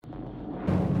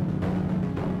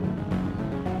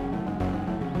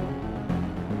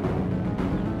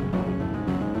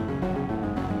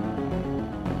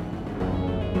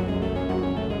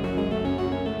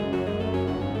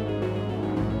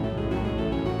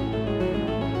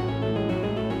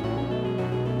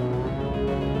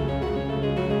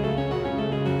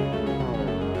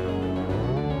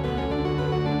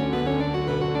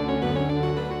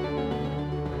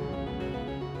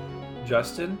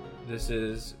Justin. This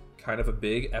is kind of a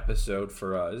big episode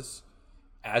for us.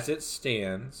 As it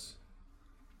stands,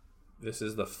 this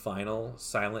is the final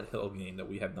Silent Hill game that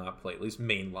we have not played, at least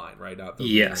mainline, right? Not the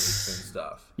yes and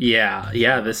stuff. Yeah.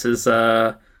 This is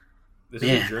a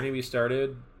journey we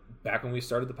started back when we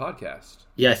started the podcast.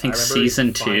 Yeah, I think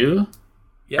season 2.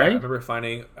 Yeah, right? I remember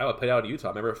finding. Oh, I played out in Utah.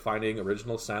 I remember finding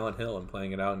original Silent Hill and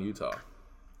playing it out in Utah.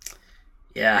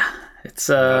 Yeah, it's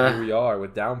here we are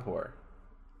with Downpour.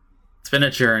 It's been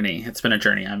a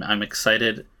journey. I'm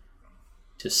excited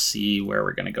to see where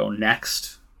we're gonna go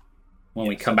next when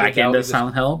we come back into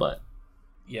Silent Hill. But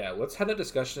yeah, let's have a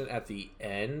discussion at the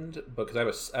end because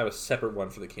I have a separate one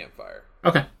for the campfire.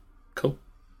 Okay, cool.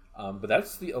 But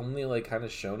that's the only kind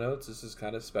of show notes. This is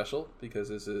kind of special because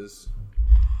this is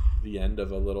the end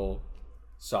of a little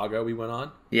saga we went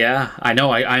on. Yeah, I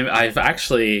know. I've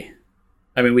actually.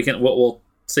 I mean, we'll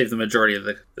save the majority of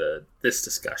this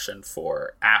discussion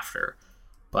for after.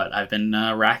 But I've been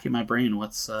racking my brain.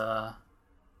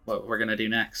 What we're gonna do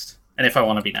next, and if I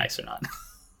want to be nice or not.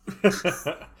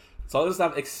 It's all just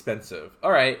not expensive.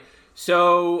 All right.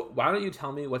 So why don't you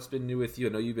tell me what's been new with you?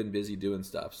 I know you've been busy doing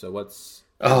stuff. So what's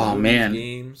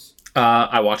games?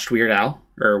 I watched Weird Al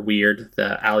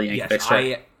the Al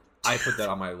Yankovic. I put that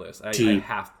on my list. I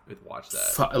have to watch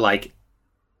that.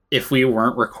 If we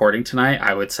weren't recording tonight,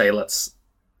 I would say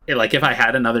if I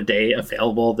had another day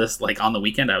available on the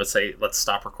weekend, I would say let's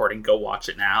stop recording, go watch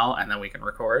it now, and then we can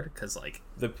record because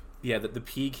the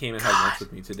P came and had lunch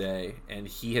with me today, and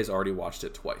he has already watched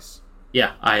it twice.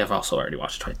 Yeah, I have also already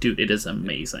watched it twice, dude. It is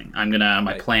amazing.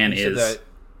 My plan is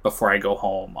before I go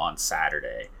home on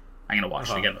Saturday, I'm gonna watch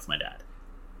it again with my dad.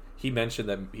 He mentioned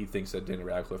that he thinks that Daniel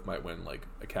Radcliffe might win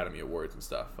Academy Awards and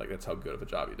stuff. That's how good of a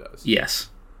job he does. Yes.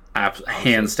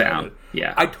 Hands down.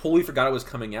 Yeah. I totally forgot it was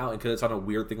coming out, and because it's on a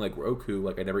weird thing like Roku,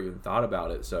 I never even thought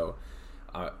about it. So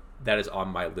that is on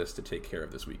my list to take care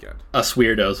of this weekend. Us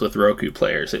weirdos with Roku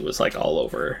players, it was all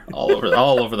over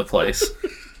the place.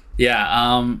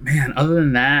 Yeah. Man. Other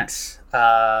than that,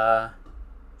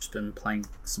 just been playing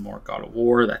some more God of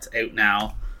War. That's out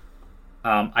now.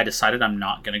 I decided I'm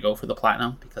not going to go for the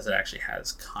platinum because it actually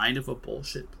has kind of a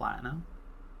bullshit platinum.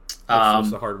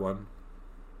 What's the hard one?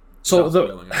 So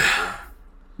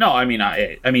no, I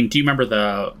mean, do you remember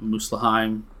the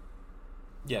Muspelheim?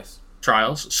 Yes.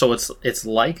 Trials. So it's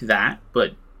like that,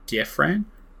 but different.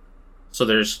 So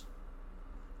there's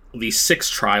these 6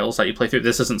 trials that you play through.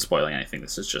 This isn't spoiling anything.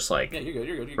 This is just you're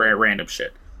good. Random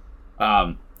shit.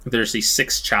 There's these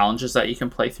 6 challenges that you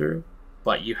can play through,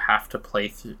 but you have to play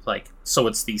through so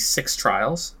it's these 6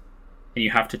 trials, and you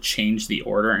have to change the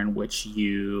order in which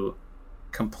you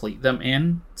complete them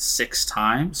in 6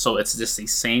 times. So it's just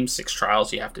these same 6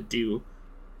 trials you have to do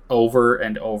over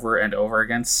and over and over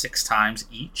again 6 times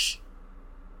each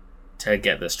to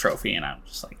get this trophy, and I'm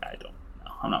just I don't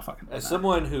know. I'm not fucking doing As that.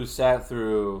 someone who sat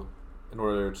through in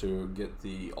order to get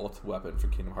the ultimate weapon for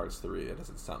Kingdom Hearts 3, it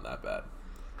doesn't sound that bad.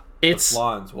 The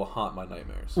Flans will haunt my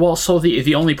nightmares. Well, so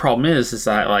the only problem is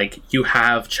that you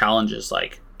have challenges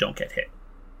don't get hit.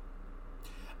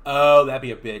 Oh, that'd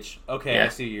be a bitch. Okay, yeah. I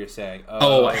see what you're saying.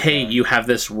 Okay. Hey, you have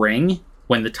this ring.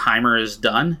 When the timer is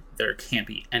done, there can't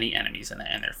be any enemies in it,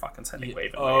 and they're fucking sending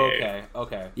wave and wave.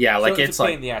 Okay. Yeah, so it's a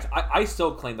pain in the ass. I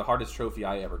still claim the hardest trophy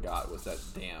I ever got was that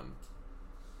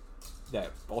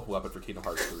ultimate weapon for Kingdom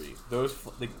Hearts 3. Those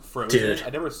Frozen. Dude. I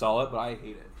never saw it, but I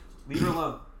hate it. Leave her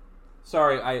alone.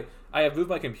 Sorry, I have moved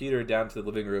my computer down to the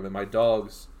living room, and my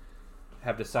dogs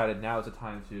have decided now is the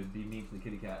time to be mean to the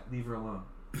kitty cat. Leave her alone.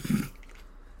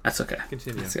 That's okay.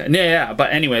 Continue. That's okay. Yeah.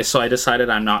 But anyway, so I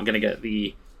decided I'm not going to get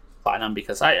the platinum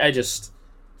because I don't.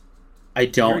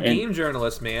 You're a game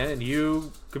journalist, man, and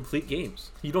you complete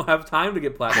games. You don't have time to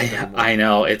get platinum anymore. I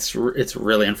know. It's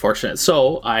really unfortunate.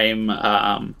 So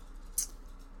I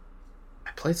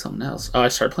played something else. Oh, I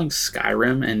started playing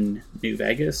Skyrim and New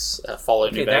Vegas.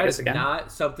 Fallout New Vegas again. That is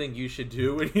not something you should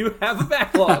do when you have a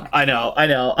backlog. I know.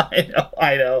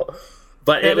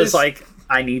 But it was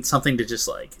I need something to just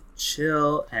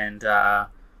chill and yeah,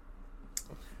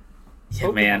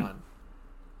 Pokemon. man.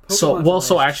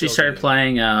 So I actually started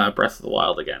playing Breath of the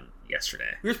Wild again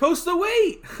yesterday. We were supposed to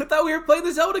wait. I thought we were playing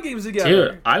the Zelda games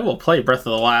together. Dude, I will play Breath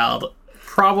of the Wild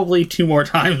probably 2 more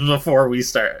times before we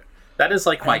start. That is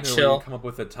my chill. You come up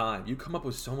with the time. You come up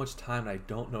with so much time, and I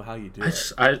don't know how you do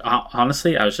it.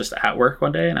 Honestly, I was just at work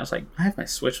one day, and I was like, I have my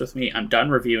Switch with me. I'm done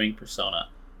reviewing Persona.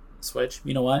 Switch,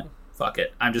 you know what? Fuck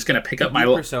it. I'm just gonna pick up my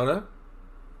Persona.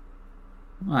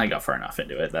 Well, I got far enough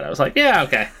into it that I was like, yeah,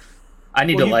 okay. I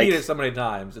need to you beat it so many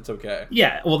times. It's okay.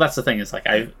 Yeah, well, that's the thing. Is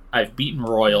I've beaten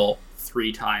Royal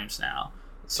 3 times now,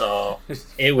 so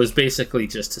it was basically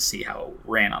just to see how it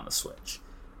ran on the Switch.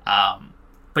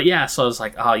 But yeah, so I was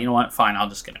like, oh, you know what? Fine, I'm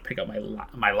just gonna pick up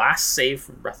my last save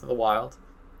from Breath of the Wild,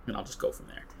 and I'll just go from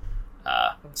there.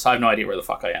 So I have no idea where the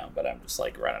fuck I am, but I'm just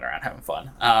like running around having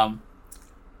fun.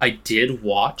 I did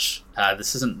watch.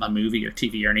 This isn't a movie or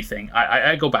TV or anything.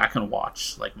 I go back and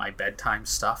watch like my bedtime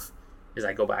stuff. Is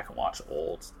I go back and watch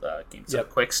old Games Up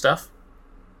Quick stuff,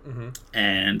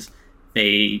 and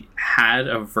they had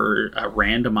a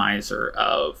randomizer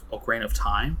of Ocarina of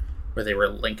Time where they were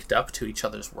linked up to each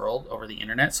other's world over the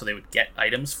internet, so they would get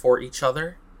items for each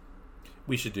other.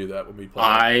 We should do that when we play.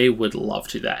 I would love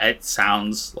to do that. It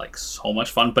sounds like so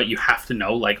much fun, but you have to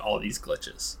know like all these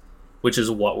glitches, which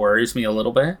is what worries me a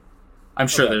little bit. I'm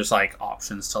sure there's like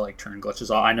options to like turn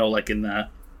glitches off. I know like in the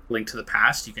Link to the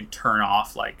Past, you can turn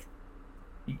off like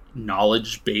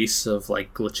knowledge base of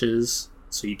like glitches,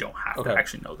 so you don't have to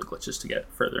actually know the glitches to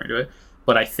get further into it.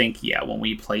 But I think when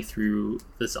we play through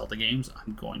the Zelda games,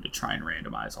 I'm going to try and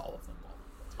randomize all of them.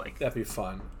 Like that'd be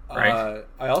fun. Right?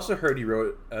 I also heard you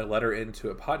wrote a letter into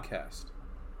a podcast.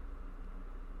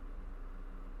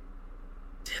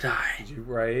 Did I? Did you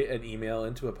write an email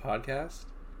into a podcast?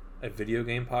 A video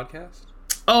game podcast?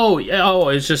 Oh, yeah. Oh,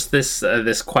 it's just this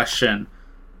question.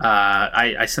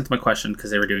 I sent them a question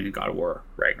because they were doing a God of War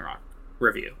Ragnarok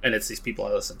review, and it's these people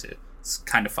I listen to. It's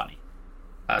kind of funny.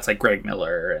 It's like Greg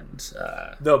Miller and...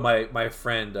 No, my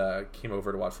friend came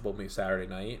over to watch football with me Saturday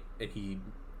night, and he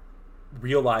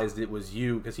realized it was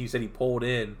you because he said he pulled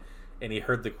in and he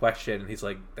heard the question, and he's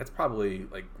like, that's probably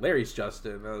like Larry's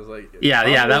Justin. And I was like,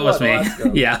 yeah, that was me.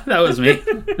 Yeah, that was me.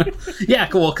 Yeah,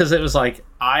 cool, because it was like,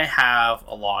 I have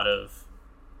a lot of...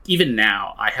 Even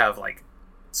now, I have like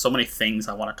so many things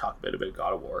I want to talk about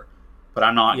God of War, but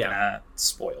I'm not gonna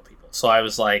spoil people. So I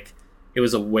was like, it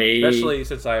was a way... Especially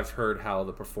since I've heard how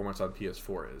the performance on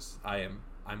PS4 is. I'm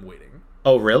waiting.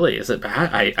 Oh, really? Is it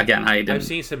bad? I didn't... I've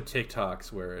seen some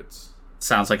TikToks where it's...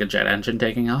 Sounds like a jet engine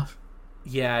taking off?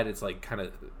 Yeah, and it's like kind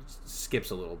of skips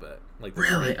a little bit. Like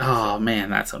really? Oh, man,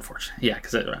 that's unfortunate. Yeah,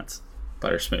 because it runs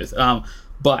butter smooth.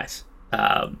 But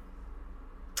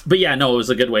yeah, no, it was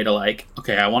a good way to like,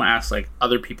 okay, I want to ask like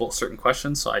other people certain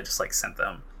questions, so I just like sent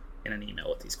them in an email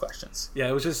with these questions. Yeah,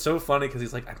 it was just so funny because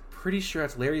he's like, I'm pretty sure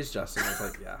that's Larry's Justin. I was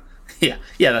like, yeah,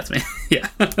 that's me. Yeah.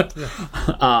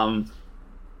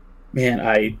 Man,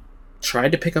 I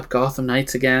tried to pick up Gotham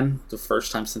Knights again, the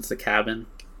first time since the cabin.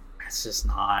 It's just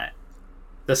not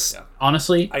this. Yeah.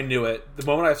 Honestly, I knew it the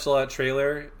moment I saw that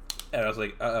trailer, and I was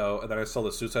like, and then I saw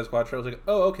the Suicide Squad trailer. I was like,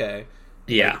 oh, okay.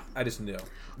 Yeah, like, I just knew.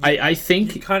 I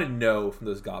think you kind of know from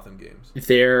those Gotham games.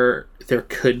 There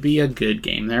could be a good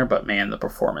game there, but man, the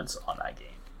performance on that game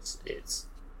it's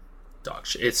dog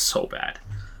shit. It's so bad.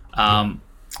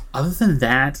 Other than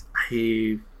that,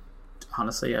 I've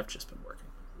just been working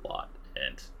a lot,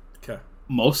 and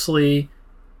mostly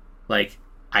like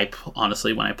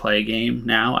honestly, when I play a game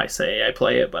now, I say I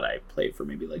play it, but I play it for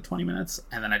maybe like 20 minutes,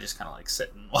 and then I just kind of like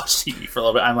sit and watch TV for a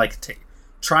little bit. I'm like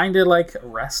trying to like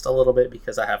rest a little bit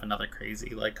because I have another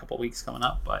crazy like couple weeks coming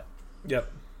up. But yeah.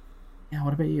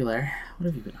 What about you, Larry? What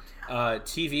have you been up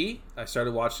to? TV. I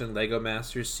started watching Lego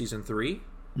Masters season 3.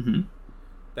 Mm-hmm.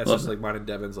 That's just like mine and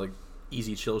Devin's like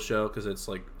easy chill show because it's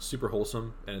like super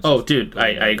wholesome. And it's dude, I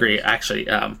agree. Actually,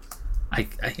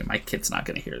 my kid's not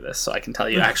going to hear this, so I can tell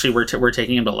you. Actually, we're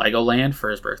taking him to Legoland for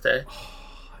his birthday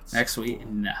next week.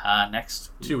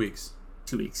 Next 2 weeks.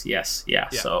 2 weeks. Yes. Yeah.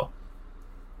 So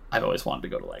I've always wanted to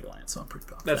go to Legoland, so I'm pretty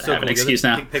pumped. That's so I have cool. an excuse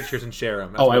now. Take pictures and share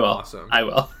them. That's I will. Awesome. I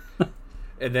will.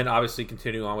 And then obviously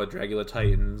continue on with Dragula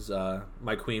Titans.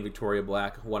 My queen Victoria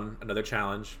Black won another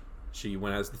challenge. She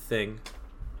went as the Thing.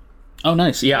 Oh,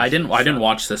 nice. Yeah, I didn't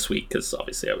watch this week because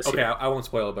obviously I was okay. here. I won't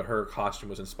spoil it, but her costume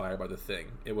was inspired by the Thing.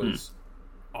 It was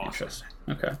awesome. Interesting.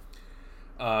 Okay.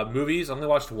 Movies. I only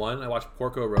watched one. I watched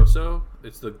Porco Rosso.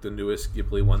 It's the newest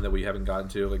Ghibli one that we haven't gotten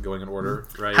to, like going in order,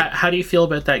 right? How do you feel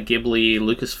about that Ghibli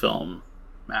Lucasfilm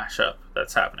mashup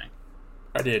that's happening?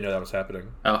 I didn't know that was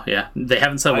happening. Oh yeah, they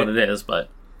haven't said what it is, but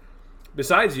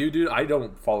besides you, dude, I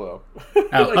don't follow.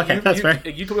 Oh, okay, that's fair.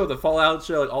 You told me about the Fallout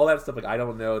show, like all that stuff. Like I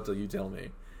don't know until you tell me.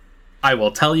 I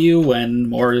will tell you when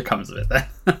more comes of it.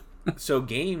 Then. So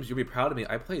games, you'll be proud of me.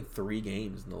 I played 3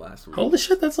 games in the last week. Holy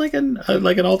shit, that's like an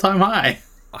all-time high.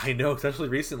 I know, especially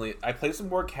recently. I played some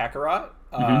more Kakarot.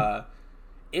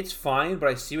 It's fine, but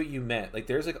I see what you meant. Like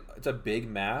there's it's a big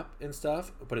map and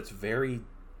stuff, but it's very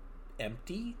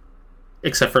empty.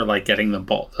 Except for like getting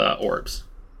the orbs.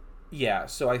 Yeah,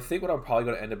 so I think what I'm probably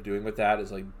going to end up doing with that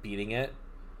is like beating it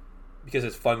because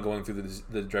it's fun going through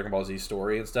the Dragon Ball Z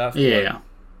story and stuff. Yeah.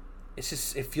 It's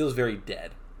just it feels very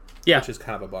dead. Yeah, which is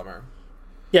kind of a bummer.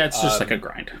 Yeah, it's just like a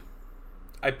grind.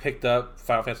 I picked up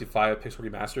Final Fantasy V Pixel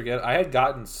Remaster again. I had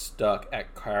gotten stuck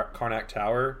at Karnak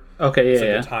Tower. Okay,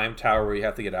 yeah, the time tower where you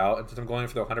have to get out. And since I'm going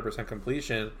for the 100%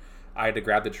 completion, I had to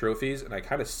grab the trophies, and I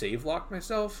kind of save locked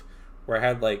myself, where I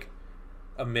had like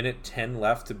a minute 10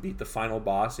 left to beat the final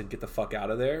boss and get the fuck out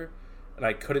of there. And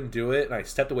I couldn't do it, and I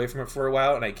stepped away from it for a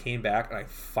while, and I came back, and I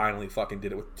finally fucking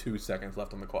did it with 2 seconds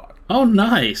left on the clock. Oh,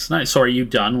 nice. So are you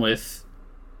done with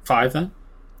 5 then?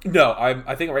 No,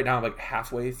 I think right now I'm like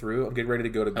halfway through. I'm getting ready to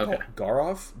go to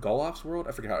Golof's world.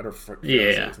 I forget how to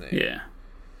say his name. Yeah.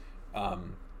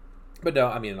 But no,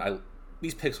 I mean,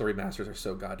 these Pixel remasters are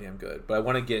so goddamn good. But I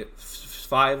want to get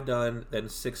 5 done, then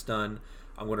 6 done.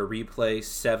 I'm going to replay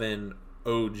 7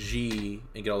 OG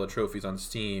and get all the trophies on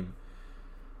Steam.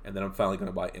 And then I'm finally going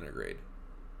to buy Intergrade.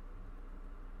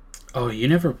 Oh, you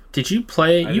never... Did you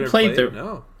play... You played the...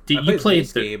 No. You played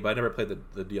the game, but I never played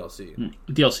the DLC.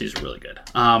 DLC is really good.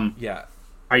 Yeah.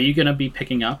 Are you going to be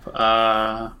picking up...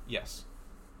 Yes.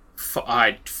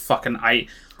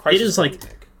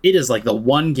 It is like the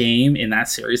one game in that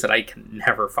series that I can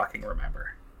never fucking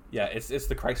remember. Yeah, it's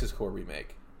the Crisis Core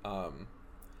remake.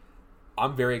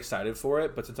 I'm very excited for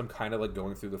it, but since I'm kind of like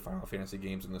going through the Final Fantasy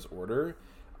games in this order,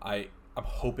 I'm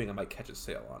hoping I might catch a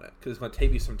sale on it because it's going to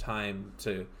take me some time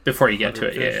to before you get to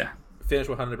it. Finish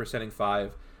 100%ing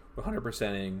 5,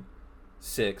 100%ing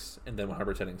 6, and then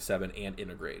 100%ing 7 and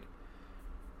Intergrade.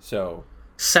 So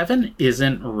 7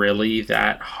 isn't really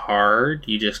that hard.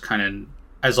 You just kind of,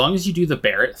 as long as you do the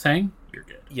Barret thing, you're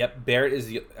good. Yep, Barret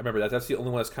is I remember that's the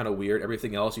only one that's kind of weird.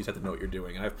 Everything else you just have to know what you're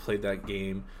doing. And I've played that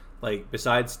game. Like,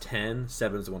 besides 10,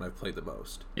 7's the one I've played the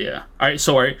most. Yeah. All right,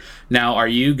 so are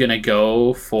you going to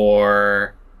go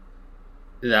for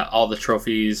all the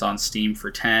trophies on Steam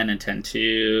for 10 and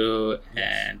 10.2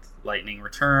 and Lightning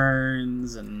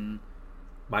Returns and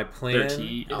my plan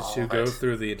 13? Is to go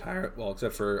through the entire... Well,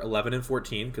 except for 11 and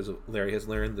 14, because Larry has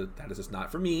learned that is just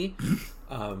not for me.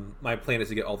 My plan is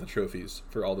to get all the trophies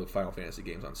for all the Final Fantasy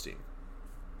games on Steam.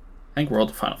 I think World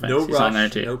of Final Fantasy is on there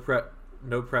too.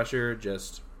 No pressure,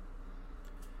 just...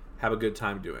 have a good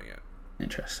time doing it.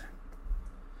 Interesting.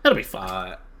 That'll be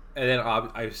fun. And then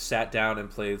I sat down and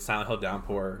played Silent Hill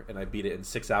Downpour, and I beat it in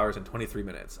 6 hours and 23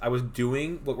 minutes. I was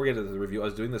doing what we're getting to the review. I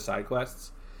was doing the side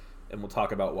quests, and we'll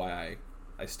talk about why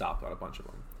I stopped on a bunch of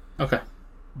them. Okay.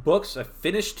 Books. I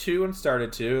finished 2 and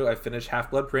started 2. I finished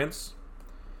Half-Blood Prince.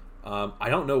 I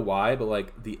don't know why, but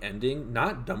like the ending,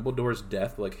 not Dumbledore's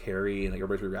death, but like Harry and like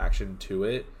everybody's reaction to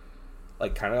it.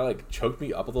 Like kind of like choked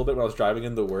me up a little bit when I was driving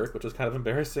into work, which was kind of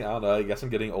embarrassing. I don't know. I guess I'm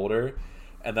getting older.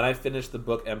 And then I finished the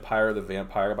book Empire of the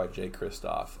Vampire by Jay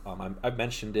Kristoff. I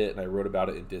mentioned it and I wrote about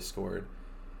it in Discord.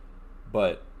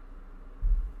 But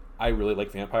I really like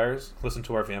vampires. Listen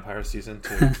to our vampire season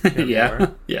to hear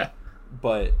more. Yeah.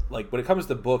 But like when it comes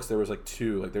to books, there was like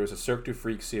 2. Like there was a Cirque du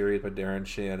Freak series by Darren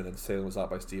Shan, and then Salem Was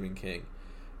Out by Stephen King.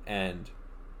 And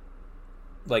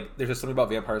like there's just something about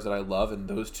vampires that I love, and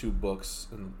those 2 books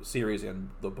and series and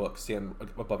the book stand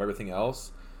above everything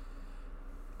else.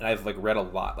 And I've like read a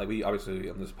lot. Like we obviously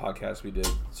on this podcast we did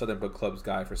Southern Book Club's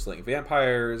guide for slaying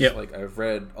vampires. Yep. Like I've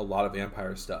read a lot of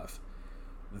vampire stuff.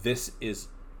 This is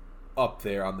up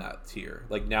there on that tier.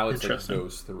 Like now it's like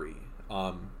those 3.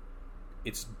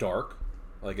 It's dark,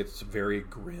 like it's very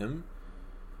grim,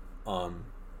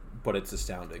 but it's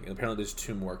astounding. And apparently there's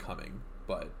 2 more coming,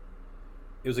 but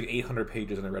it was like 800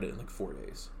 pages and I read it in like 4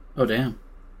 days. Oh damn.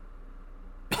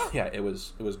 Yeah, it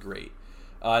was great.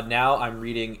 Now I'm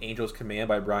reading Angel's Command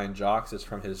by Brian Jocks. It's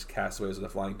from his Castaways of the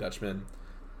Flying Dutchman.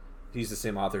 He's the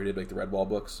same author who did like the Redwall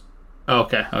books. Oh,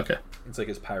 okay. It's like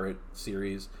his pirate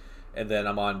series. And then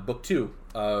I'm on book 2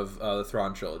 of the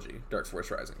Thrawn trilogy, Dark Force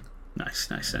Rising.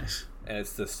 Nice. And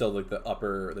it's still like the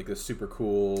upper, like the super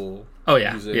cool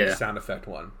music sound effect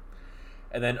one.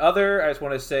 And then I just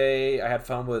want to say I had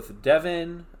fun with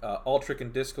Devin, Altric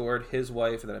in Discord, his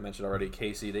wife, and then I mentioned already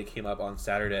Casey. They came up on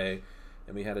Saturday,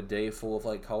 and we had a day full of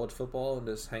like college football and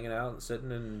just hanging out and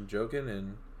sitting and joking,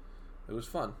 and it was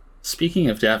fun. Speaking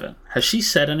of Devin, has she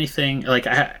said anything? Like,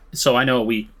 so I know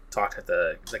we talked at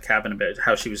the cabin about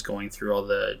how she was going through all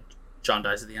the John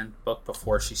Dies at the End book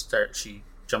before she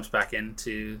jumps back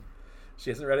into. She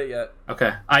hasn't read it yet.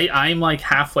 Okay, I'm like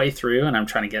halfway through, and I'm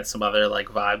trying to get some other like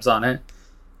vibes on it.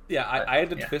 Yeah, I had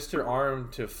to twist her arm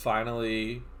to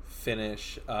finally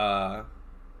finish. What's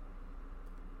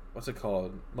it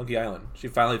called? Monkey Island. She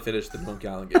finally finished the Monkey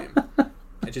Island game,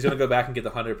 and she's gonna go back and get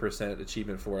the 100%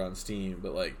 achievement for it on Steam.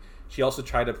 But like, she also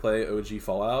tried to play OG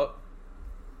Fallout.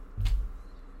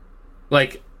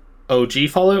 Like OG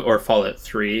Fallout or Fallout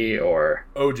 3 or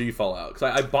OG Fallout, because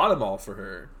I bought them all for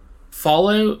her.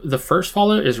 Fallout, the first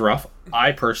Fallout is rough.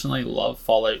 I personally love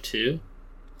Fallout 2.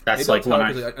 That's Maybe like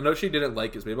when I know she didn't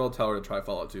like it. So maybe I'll tell her to try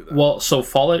Fallout 2 then. Well, so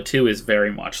Fallout 2 is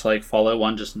very much like Fallout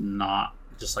 1, just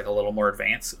like a little more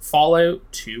advanced. Fallout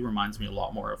 2 reminds me a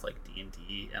lot more of like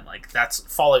D&D, and like that's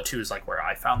Fallout 2 is like where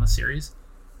I found the series.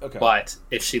 Okay. But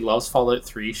if she loves Fallout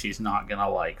 3, she's not gonna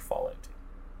like Fallout 2.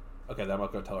 Okay, then I'm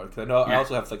not gonna tell her because I know I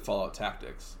also have like Fallout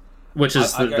Tactics, which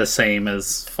is the same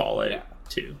as Fallout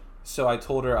 2. So I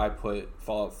told her I put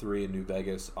Fallout 3 in New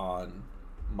Vegas on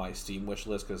my Steam wish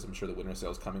list because I'm sure the winter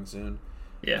sale is coming soon.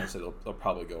 Yeah. And I said they'll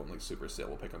probably go in like super sale.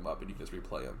 We'll pick them up and you can just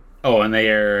replay them. Oh, and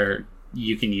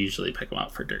you can usually pick them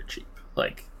up for dirt cheap.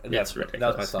 Like, it's ridiculous.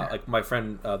 That was my thought. Like my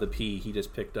friend the P, he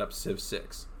just picked up Civ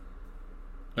 6.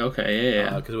 Okay,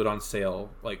 yeah. Because it was on sale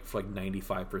like for like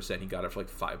 95%. He got it for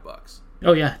like $5.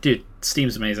 Oh yeah, dude,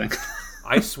 Steam's amazing.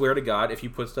 I swear to God, if you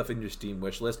put stuff in your Steam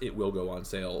wish list, it will go on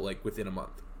sale like within a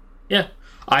month. Yeah,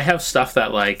 I have stuff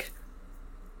that like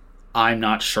I'm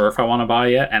not sure if I want to buy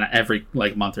yet, and every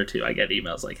like month or two I get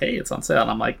emails like, "Hey, it's on sale,"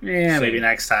 and I'm like, maybe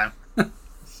next time."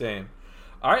 Same.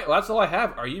 All right, well, that's all I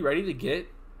have. Are you ready to get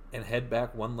and head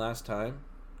back one last time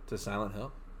to Silent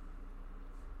Hill?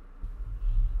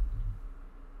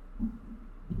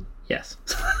 Yes.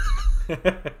 All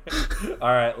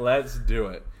right, let's do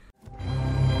it.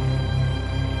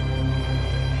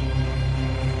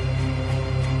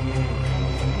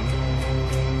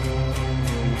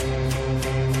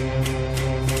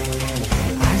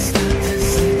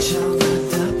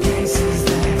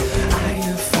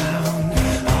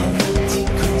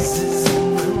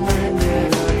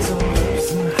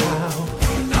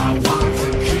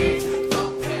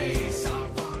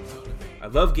 I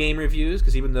love game reviews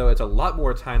because even though it's a lot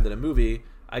more time than a movie,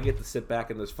 I get to sit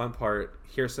back in this fun part,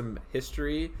 hear some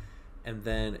history, and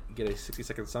then get a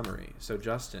 60-second summary. So,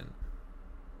 Justin,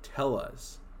 tell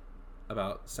us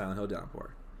about Silent Hill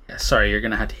Downpour. Yeah, sorry, you're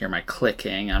going to have to hear my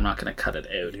clicking. I'm not going to cut it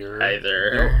out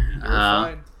either. You're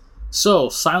fine. So,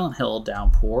 Silent Hill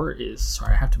Downpour is...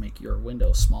 Sorry, I have to make your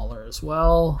window smaller as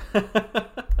well.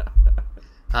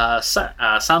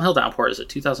 Silent Hill Downpour is a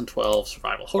 2012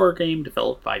 survival horror game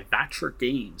developed by Vatcher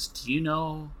Games. Do you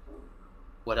know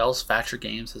what else Vatcher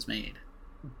Games has made?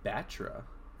 Batra?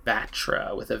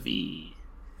 Batra with a V.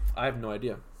 I have no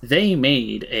idea. They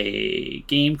made a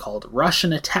game called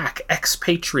Russian Attack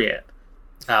Expatriate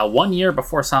 1 year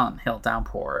before Silent Hill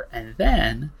Downpour. And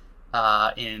then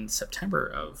in September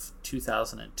of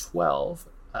 2012...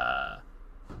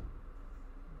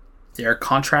 their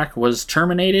contract was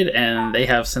terminated, and they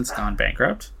have since gone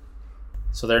bankrupt.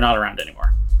 So they're not around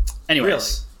anymore. Anyways, really?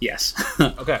 Yes.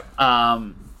 Okay.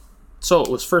 So it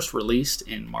was first released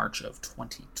in March of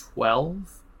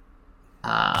 2012.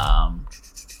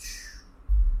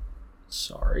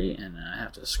 Sorry, and I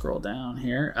have to scroll down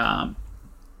here.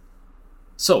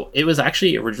 So it was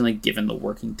actually originally given the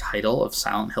working title of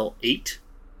Silent Hill 8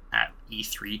 at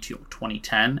E3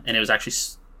 2010, and it was actually...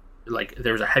 like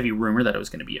there was a heavy rumor that it was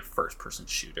going to be a first-person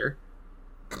shooter,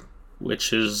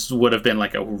 which would have been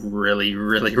like a really,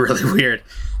 really, really weird.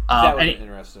 That would have been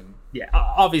interesting. Yeah,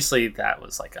 obviously that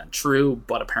was like untrue,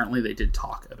 but apparently they did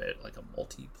talk about like a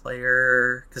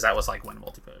multiplayer, because that was like when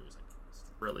multiplayer was like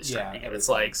really starting at its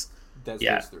legs. Dead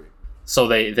Space 3. So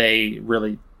they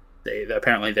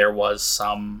apparently there was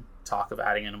some talk of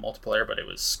adding in a multiplayer, but it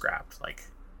was scrapped like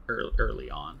early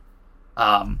on.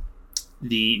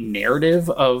 The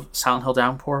narrative of Silent Hill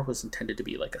Downpour was intended to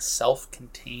be like a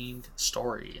self-contained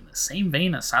story in the same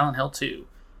vein as Silent Hill 2.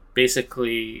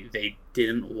 Basically, they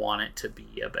didn't want it to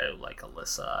be about like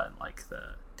Alyssa and like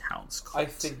the town's cult. I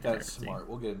think that's smart.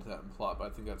 We'll get into that in plot, but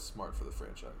I think that's smart for the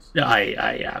franchise. Yeah,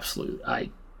 I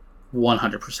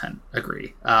 100%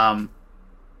 agree.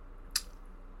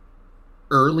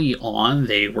 Early on,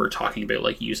 they were talking about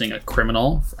like using a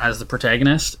criminal as the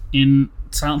protagonist in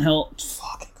Silent Hill.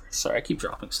 Sorry, I keep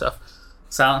dropping stuff.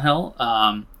 Silent Hill.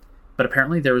 But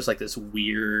apparently there was like this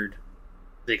weird...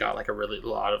 They got like a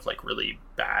lot of like really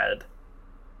bad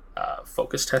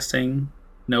focus testing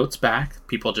notes back.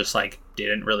 People just like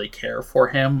didn't really care for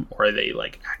him, or they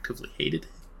like actively hated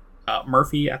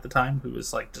Murphy at the time, who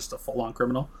was like just a full-on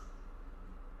criminal.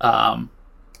 Yeah,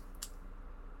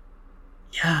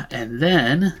 and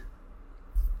then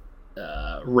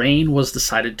rain was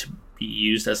decided to be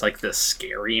used as like the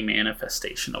scary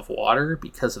manifestation of water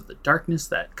because of the darkness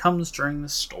that comes during the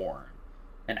storm,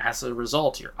 and as a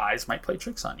result your eyes might play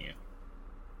tricks on you.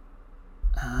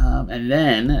 And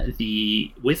then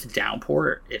with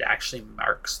Downpour, it actually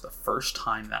marks the first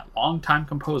time that longtime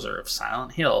composer of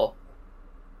Silent Hill,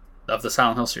 of the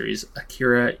Silent Hill series,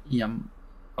 Akira Yamaoka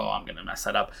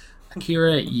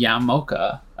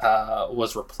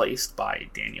was replaced by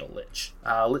Daniel Litch.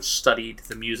 Litch studied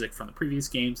the music from the previous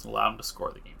games and allowed him to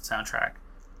score the game's soundtrack.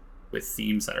 with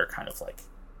themes that are kind of like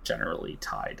generally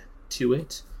tied to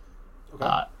it.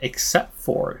 Okay. Except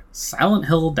for Silent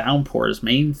Hill Downpour's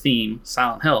main theme,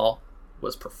 Silent Hill,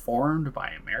 was performed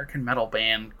by American metal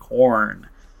band Korn.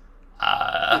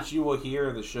 Which you will hear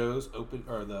in the show's open,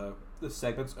 or the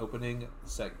segment's opening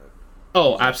segment.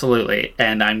 Oh, absolutely.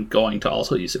 And I'm going to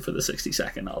also use it for the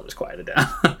 60-second. I'll just quiet it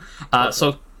down.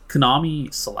 So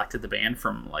Konami selected the band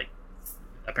from, like,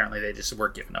 apparently they just were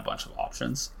given a bunch of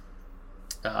options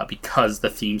because the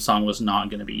theme song was not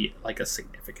going to be, like, a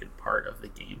significant part of the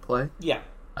gameplay. Yeah.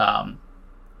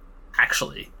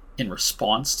 Actually, in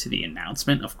response to the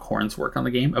announcement of Korn's work on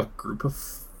the game, a group of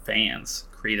fans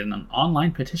created an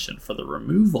online petition for the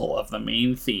removal of the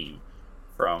main theme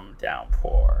from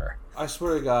Downpour. I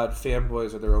swear to God,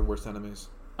 fanboys are their own worst enemies.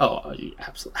 Oh,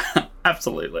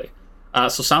 absolutely.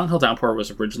 So Silent Hill Downpour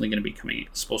was originally going to be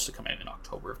supposed to come out in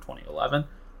October of 2011,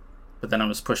 but then it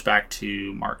was pushed back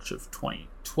to March of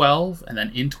 2012, and then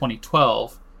in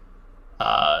 2012,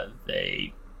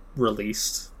 they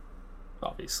released,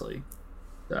 obviously,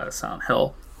 Silent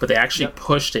Hill, but they actually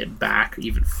pushed it back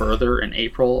even further in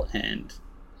April and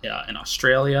in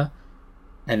Australia,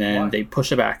 and then they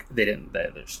pushed it back. They didn't.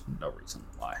 There's no reason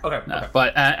why. Okay.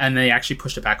 But and they actually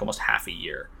pushed it back almost half a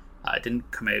year. It didn't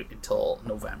come out until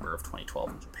November of 2012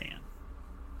 in Japan.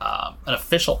 An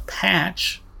official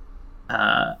patch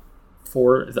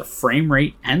for the frame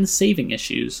rate and saving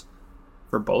issues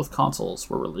for both consoles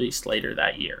were released later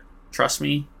that year. Trust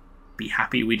me, be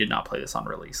happy we did not play this on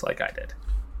release like I did.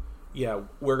 Yeah,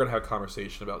 we're going to have a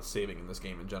conversation about saving in this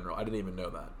game in general. I didn't even know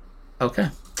that. Okay.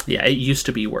 Yeah, it used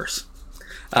to be worse.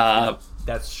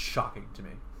 That's shocking to me.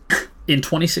 In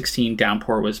 2016,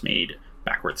 Downpour was made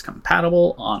backwards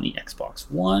compatible on the Xbox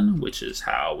One, which is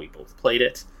how we both played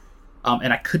it.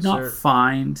 And I could not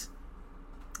find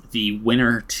the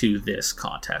winner to this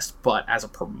contest, but as a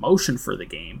promotion for the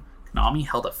game, Konami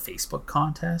held a Facebook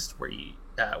contest where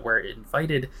it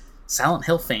invited Silent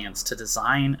Hill fans to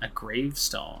design a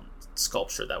gravestone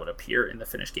sculpture that would appear in the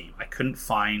finished game. I couldn't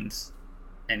find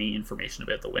any information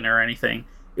about the winner or anything.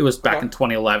 It was back in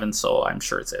 2011, so I'm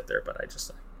sure it's out there, but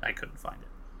I couldn't find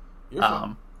it.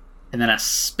 And then a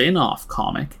spin-off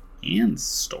comic and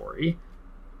story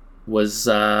was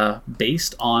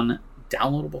based on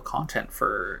downloadable content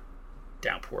for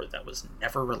Downpour that was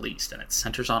never released, and it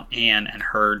centers on Anne and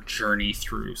her journey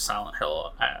through Silent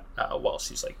Hill while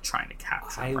she's like trying to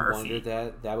capture Murphy. I wondered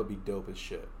that would be dope as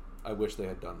shit. I wish they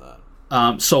had done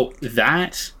that. So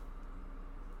that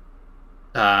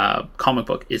comic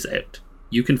book is out.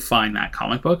 You can find that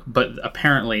comic book, but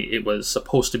apparently it was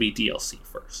supposed to be DLC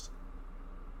first.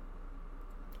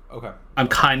 Okay. I'm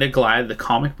kind of glad the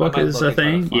comic book is a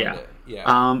thing. Yeah.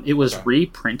 It was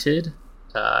reprinted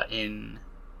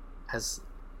as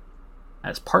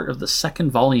part of the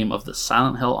second volume of the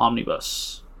Silent Hill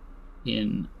Omnibus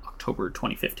in October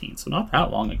 2015, so not that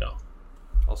long ago.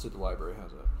 I'll see the library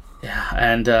has it. Yeah,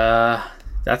 and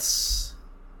that's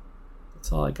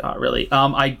all I got, really.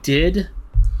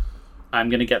 I'm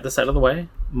going to get this out of the way.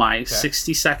 My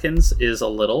 60 seconds is a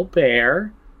little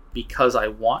bare because I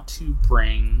want to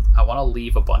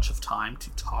leave a bunch of time to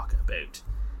talk about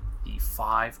the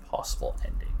 5 possible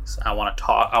endings. I want to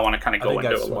kind of go into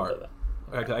a little bit of that.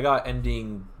 Okay, I got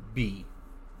ending B.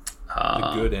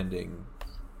 The good ending.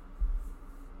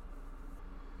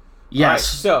 Yes. Right,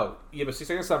 so you have a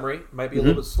 6-second summary. Might be a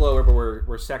little bit slower, but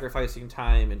we're sacrificing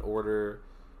time in order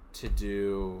to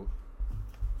do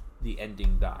the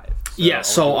ending dive.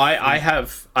 So I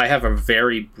have a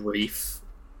very brief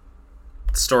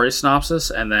story synopsis,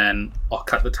 and then I'll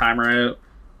cut the timer out,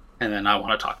 and then I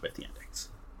want to talk about the endings.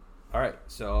 All right,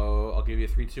 so I'll give you a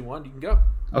 3, 2, 1. You can go.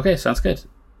 Okay, sounds good.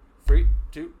 3,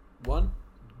 2, 1,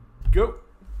 go.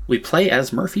 We play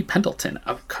as Murphy Pendleton,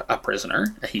 a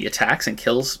prisoner. He attacks and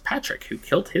kills Patrick, who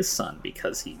killed his son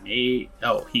because he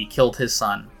killed his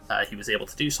son. He was able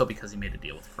to do so because he made a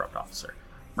deal with a corrupt officer.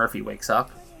 Murphy wakes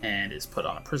up and is put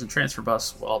on a prison transfer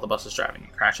bus while the bus is driving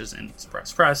and crashes in, surprise,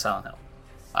 surprise, Silent Hill.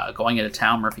 Going into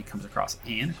town, Murphy comes across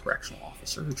Anne, a correctional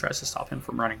officer, who tries to stop him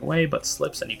from running away, but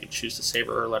slips, and you can choose to save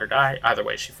her or let her die. Either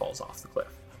way, she falls off the cliff.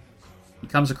 He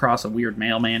comes across a weird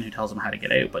mailman who tells him how to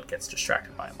get out, but gets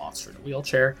distracted by a monster in a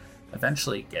wheelchair.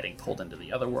 Eventually, getting pulled into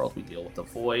the other world, we deal with the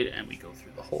Void, and we go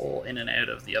through the whole in and out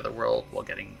of the other world while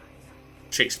getting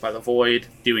chased by the Void,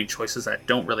 doing choices that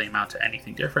don't really amount to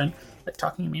anything different, like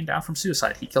talking a man down from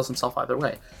suicide. He kills himself either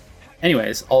way.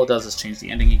 Anyways, all it does is change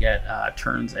the ending you get.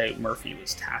 Turns out Murphy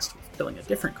was tasked with killing a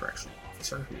different correctional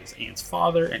officer, who is Anne's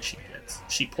father, and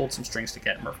she pulled some strings to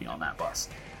get Murphy on that bus.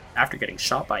 After getting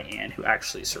shot by Anne, who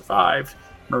actually survived,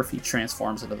 Murphy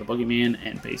transforms into the boogeyman,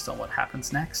 and based on what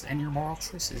happens next and your moral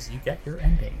choices, you get your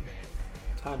ending.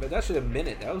 time, but actually a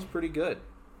minute. That was pretty good.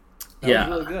 That Yeah.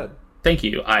 was really good. Thank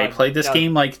you. I played this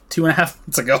game like 2.5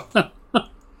 months ago.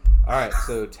 All right,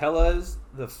 so tell us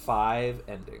the 5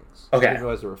 endings. Okay. I didn't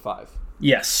realize there were 5.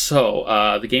 Yes,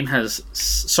 so the game has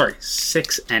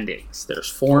 6 endings. There's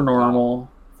 4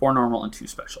 normal, 4 normal, and 2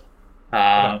 special.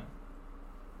 Okay.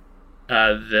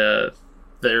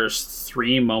 There's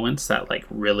 3 moments that like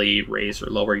really raise or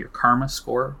lower your karma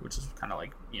score, which is kind of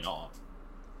like, you know,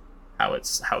 how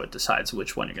it decides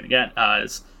which one you're gonna get.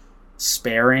 Is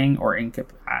sparing or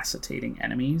incapacitating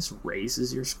enemies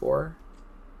raises your score,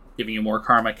 giving you more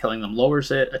karma. Killing them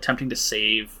lowers it. Attempting to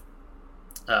save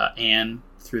Anne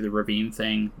through the ravine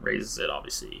thing raises it.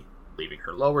 Obviously, leaving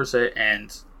her lowers it.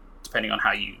 And depending on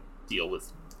how you deal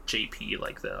with JP,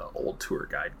 like the old tour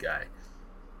guide guy,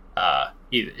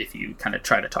 either if you kind of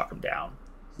try to talk him down,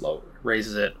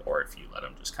 raises it, or if you let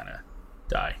him just kind of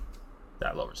die,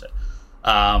 that lowers it.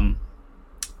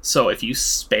 So if you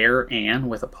spare Anne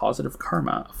with a positive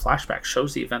karma, a flashback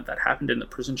shows the event that happened in the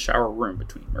prison shower room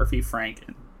between Murphy, Frank,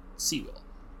 and Sewell.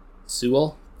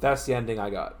 Sewell? That's the ending I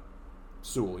got.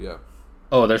 Sewell, yeah.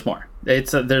 Oh, there's more.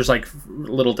 There's like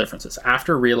little differences.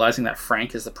 After realizing that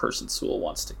Frank is the person Sewell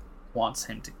wants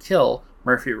him to kill,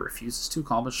 Murphy refuses to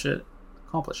accomplish it.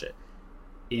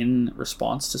 In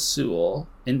response to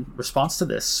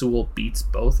this, Sewell beats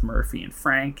both Murphy and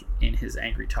Frank. In his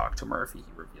angry talk to Murphy,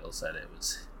 he reveals that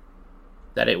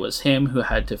it was him who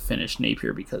had to finish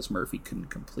Napier because Murphy couldn't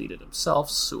complete it himself.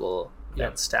 Sewell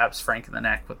then stabs Frank in the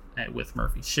neck with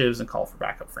Murphy's shivs and calls for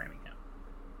backup, framing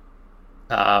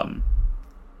him.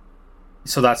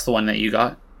 So that's the one that you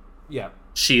got? Yeah.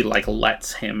 She like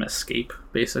lets him escape,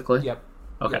 basically? Yep.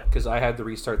 Okay. Because I had to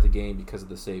restart the game because of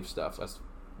the save stuff.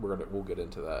 We'll get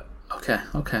into that. Okay.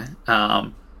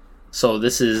 So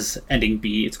this is ending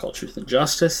B. It's called Truth and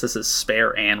Justice. This is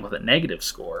spare Anne with a negative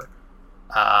score.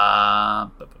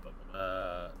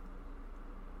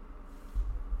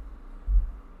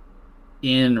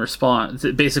 In response,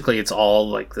 basically, it's all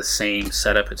like the same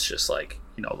setup. It's just like,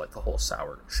 you know, like the whole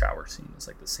shower scene is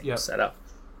like the same setup.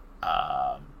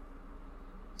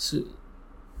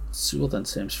 Sewell then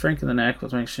stabs Frank in the neck.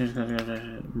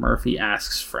 Murphy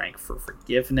asks Frank for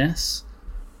forgiveness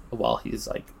while he's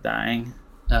like dying.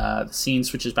 The scene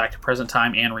switches back to present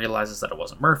time. Anne realizes that it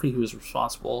wasn't Murphy who was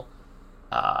responsible.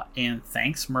 Anne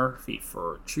thanks Murphy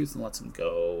for truth and lets him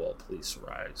go while police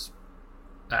arrives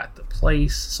at the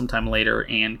place. Sometime later,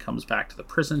 Anne comes back to the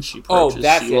prison. She approaches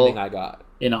that's Sewell the ending I got.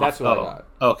 That's what I got.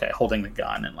 Okay, holding the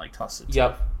gun and like tosses it.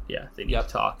 Yep. Yeah, they need to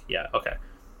talk. Yeah, okay.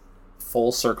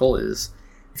 Full circle is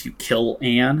if you kill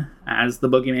Anne as the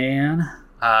boogeyman.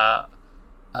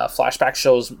 Flashback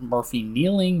shows Murphy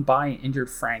kneeling by an injured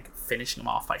Frank, finishing him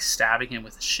off by stabbing him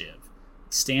with a shiv.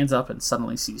 He stands up and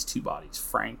suddenly sees 2 bodies,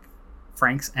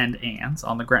 Frank's and Anne's,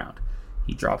 on the ground.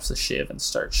 He drops the shiv and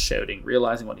starts shouting.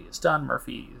 Realizing what he has done,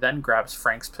 Murphy then grabs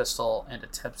Frank's pistol and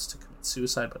attempts to commit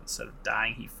suicide, but instead of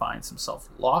dying, he finds himself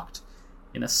locked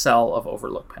in a cell of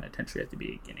Overlook Penitentiary at the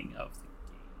beginning of the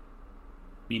game.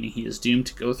 Meaning he is doomed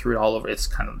to go through it all over. It's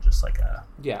kind of just like a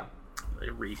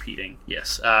repeating.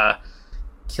 Yes.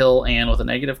 Kill Anne with a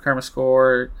negative karma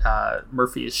score.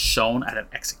 Murphy is shown at an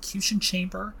execution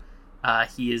chamber.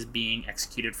 He is being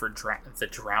executed for the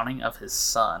drowning of his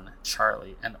son,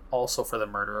 Charlie, and also for the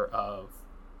murder of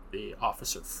the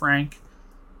officer Frank.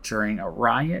 During a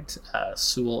riot,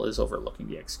 Sewell is overlooking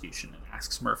the execution and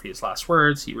asks Murphy his last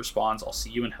words. He responds, "I'll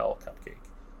see you in hell, Cupcake."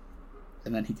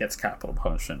 And then he gets capital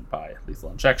punishment by lethal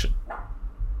injection.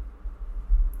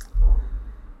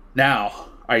 Now,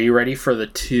 are you ready for the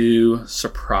 2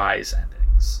 surprise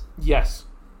endings? Yes.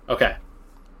 Okay.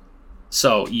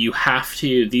 So you have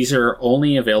to... These are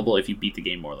only available if you beat the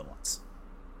game more than once.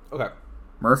 Okay.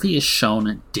 Murphy is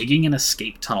shown digging an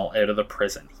escape tunnel out of the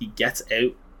prison. He gets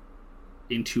out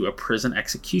into a prison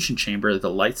execution chamber. The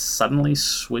lights suddenly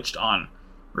switched on,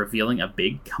 revealing a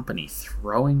big company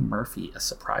throwing Murphy a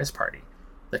surprise party.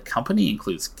 The company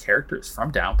includes characters from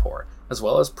Downpour, as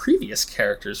well as previous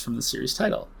characters from the series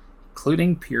title,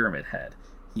 including Pyramid Head,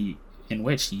 in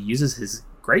which he uses his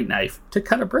great knife to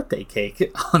cut a birthday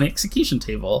cake on the execution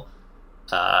table.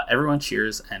 Everyone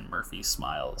cheers and Murphy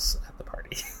smiles at the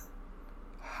party.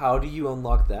 How do you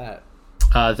unlock that?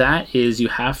 That is, you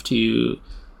have to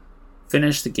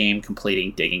finish the game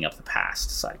completing Digging Up the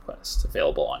Past side quest,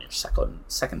 available on your second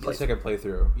playthrough. Second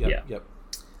playthrough. Yep.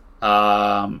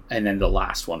 And then the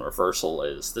last one, Reversal,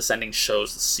 is this ending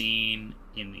shows the scene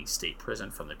in the state prison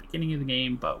from the beginning of the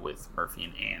game, but with Murphy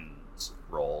and Anne's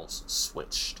roles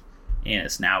switched. Anne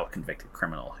is now a convicted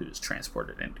criminal who is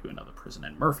transported into another prison,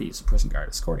 and Murphy is a prison guard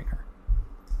escorting her.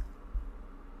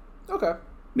 Okay.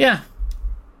 Yeah.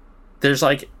 there's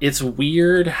like, it's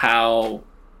weird how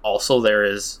also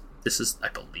this is, I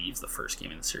believe, the first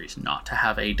game in the series not to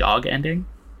have a dog ending,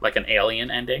 like an alien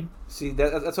ending. See,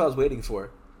 that's what I was waiting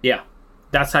for. Yeah,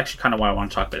 that's actually kind of why I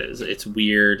want to talk about it. Is it's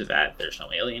weird that there's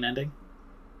no alien ending.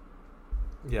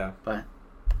 Yeah, but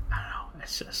I don't know.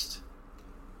 It's just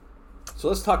so.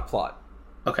 Let's talk plot.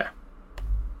 Okay.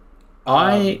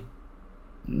 Okay.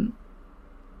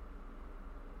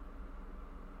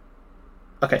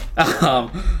 I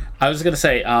was gonna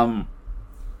say,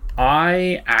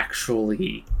 I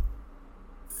actually,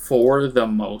 for the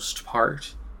most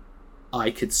part,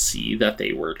 I could see that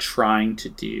they were trying to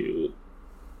do,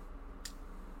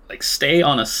 like, stay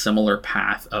on a similar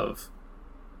path of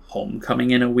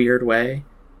Homecoming in a weird way,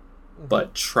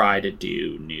 but try to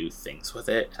do new things with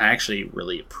it. I actually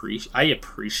really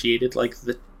appreciated like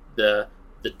the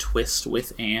twist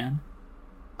with Anne.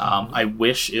 I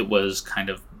wish it was kind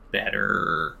of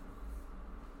better.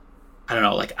 I don't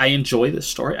know, like, I enjoy this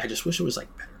story. I just wish it was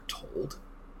like better told.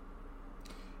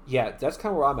 Yeah, that's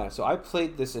kind of where I'm at. So I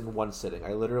played this in one sitting.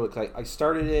 I literally, I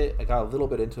started it, I got a little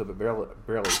bit into it, but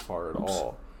barely far at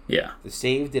all. Yeah. The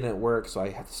save didn't work, so I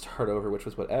had to start over, which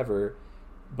was whatever.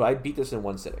 But I beat this in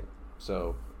one sitting.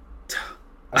 So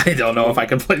I don't know if I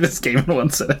can play this game in one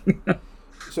sitting.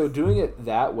 So doing it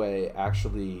that way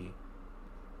actually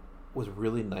was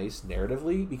really nice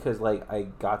narratively, because like I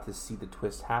got to see the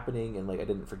twist happening, and like I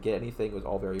didn't forget anything. It was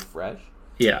all very fresh.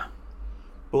 Yeah.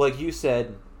 But like you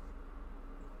said,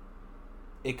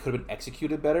 it could have been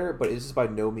executed better, but it's by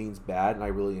no means bad, and I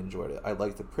really enjoyed it. I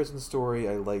liked the prison story.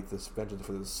 I liked this Vengeance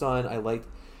for the Sun.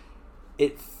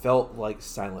 It felt like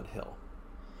Silent Hill.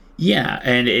 Yeah,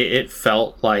 and it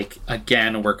felt like,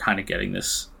 again, we're kind of getting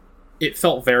this. It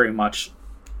felt very much,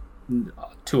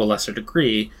 to a lesser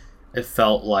degree, it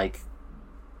felt like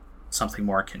something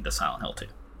more akin to Silent Hill 2.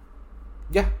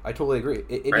 Yeah, I totally agree.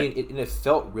 Right. And it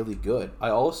felt really good. I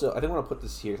didn't want to put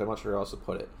this here because I'm not sure how else to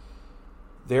put it.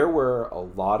 There were a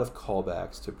lot of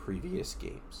callbacks to previous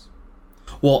games.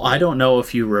 Well, I don't know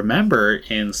if you remember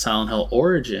in Silent Hill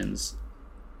Origins,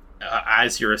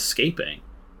 as you're escaping,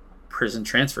 prison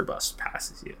transfer bus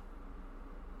passes you.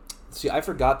 See, I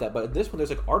forgot that, but in this one there's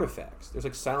like artifacts. There's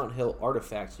like Silent Hill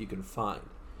artifacts you can find,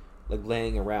 like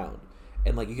laying around,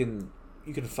 and like you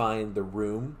can find the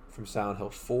room from Silent Hill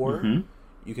 4. Mm-hmm.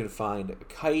 You can find a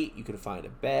kite. You can find a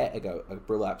bat, like a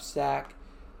burlap sack.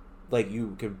 Like,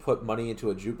 you can put money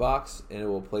into a jukebox and it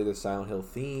will play the Silent Hill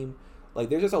theme. Like,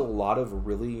 there's just a lot of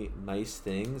really nice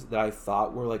things that I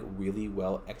thought were like really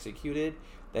well executed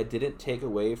that didn't take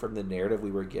away from the narrative we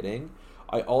were getting.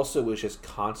 I also was just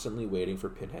constantly waiting for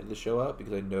Pinhead to show up,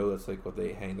 because I know that's like what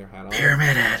they hang their hat on.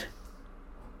 Pyramid Head.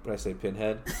 When I say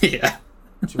Pinhead? Yeah.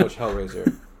 Too much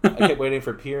Hellraiser. I kept waiting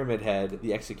for Pyramid Head,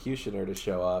 the executioner, to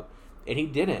show up, and he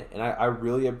didn't. And I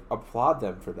really applaud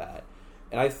them for that.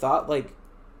 And I thought, like,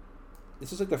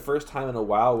 this is like the first time in a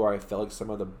while where I felt like some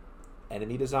of the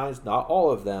enemy designs, not all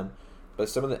of them, but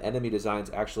some of the enemy designs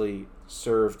actually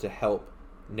serve to help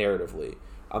narratively.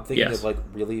 I'm thinking of like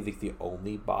really the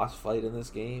only boss fight in this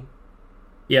game.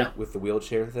 Yeah. With the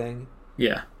wheelchair thing.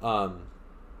 Yeah.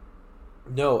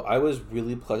 No, I was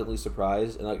really pleasantly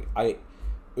surprised, and like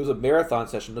it was a marathon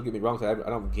session. Don't get me wrong, because I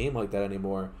don't game like that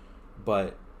anymore,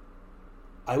 but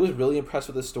I was really impressed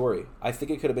with the story. I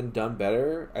think it could have been done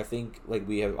better. I think, like,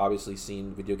 we have obviously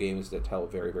seen video games that tell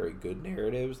very, very good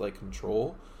narratives, like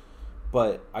Control,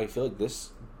 but I feel like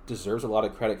this deserves a lot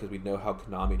of credit because we know how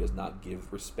Konami does not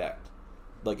give respect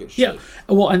like it should. Yeah,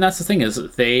 well, and that's the thing, is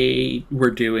they were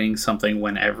doing something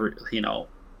whenever,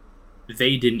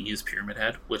 they didn't use Pyramid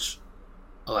Head, which,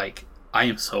 like, I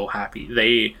am so happy.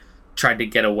 They tried to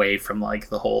get away from, like,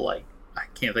 the whole, like, I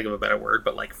can't think of a better word,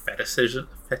 but like fetishism.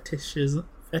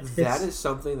 That is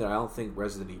something that I don't think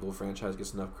Resident Evil franchise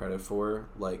gets enough credit for.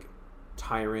 Like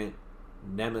Tyrant,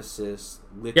 Nemesis,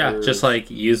 Lickers. Yeah, just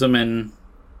like use them in.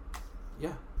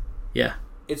 Yeah.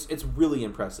 It's really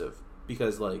impressive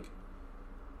because like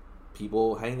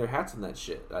people hang their hats on that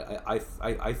shit. I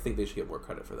think they should get more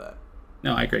credit for that.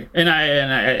 No, I agree, and I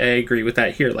agree with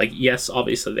that here. Like, yes,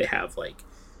 obviously they have like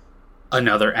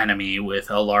another enemy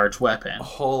with a large weapon.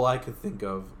 All I could think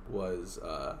of was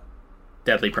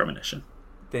Deadly Premonition.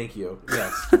 Thank you.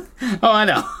 Yes. Oh, I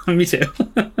know. Me too.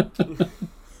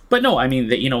 But no, I mean,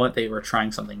 you know what? They were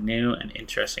trying something new and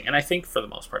interesting, and I think for the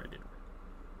most part it did work.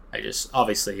 I just,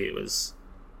 obviously it was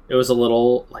a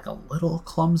little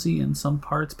clumsy in some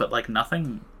parts, but like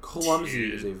nothing.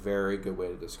 Clumsy is a very good way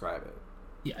to describe it.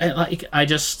 Yeah, like I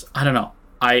don't know.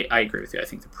 I agree with you. I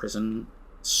think the prison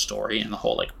story and the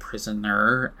whole like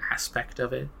prisoner aspect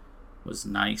of it was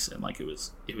nice, and like it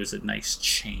was a nice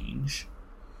change.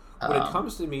 When it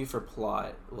comes to me for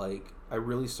plot, like, I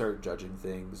really start judging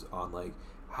things on, like,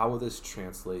 how will this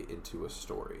translate into a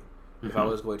story? If I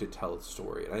was going to tell a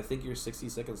story. And I think your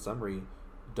 60-second summary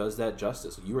does that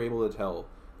justice. You were able to tell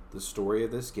the story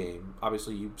of this game.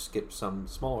 Obviously, you skipped some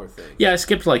smaller things. Yeah, I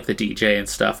skipped, like, the DJ and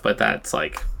stuff, but that's,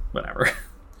 like, whatever.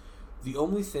 The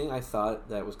only thing I thought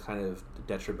that was kind of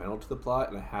detrimental to the plot,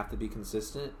 and I have to be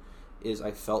consistent, is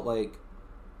I felt like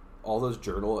all those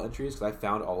journal entries, because I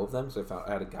found all of them, because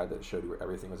I had a guide that showed you where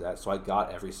everything was at, so I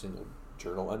got every single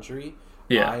journal entry.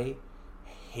 Yeah. I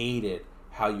hated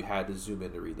how you had to zoom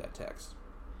in to read that text.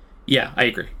 Yeah, I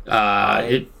agree.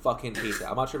 I fucking hate that.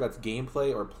 I'm not sure if that's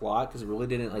gameplay or plot, because it really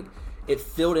didn't, like, it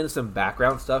filled in some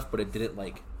background stuff, but it didn't,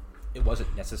 like, it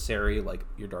wasn't necessary, like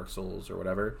your Dark Souls or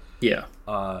whatever. Yeah.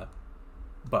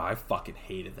 But I fucking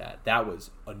hated that. That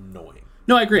was annoying.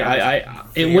 No, I agree.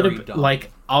 It would have, dumb.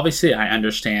 like, obviously I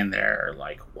understand their,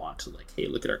 like, want to, like, hey,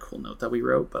 look at our cool note that we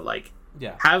wrote, but, like,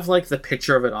 yeah, have, like, the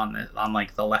picture of it on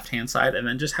like the left hand side, and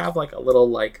then just have, like, a little,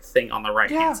 like, thing on the right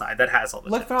hand side that has all the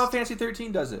like text. Final Fantasy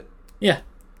 13 does it. Yeah,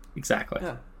 exactly.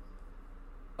 Yeah.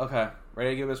 Okay, ready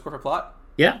to give it a score for plot?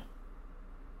 Yeah,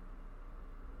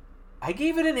 I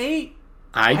gave it an 8.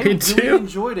 I did really too.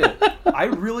 Enjoyed it. I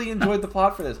really enjoyed the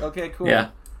plot for this. Okay, cool. Yeah.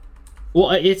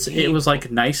 Well, it was,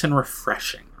 like, nice and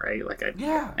refreshing, right? Like,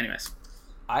 yeah. Anyways,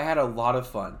 I had a lot of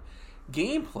fun.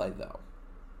 Gameplay, though,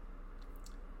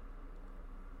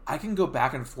 I can go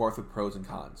back and forth with pros and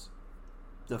cons.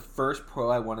 The first pro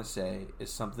I want to say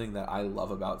is something that I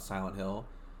love about Silent Hill.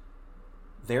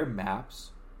 Their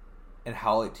maps and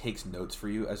how it takes notes for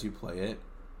you as you play it.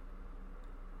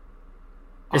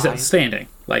 Is outstanding.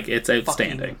 Like, it's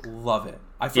outstanding. Love it.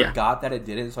 I forgot that it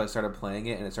didn't, so I started playing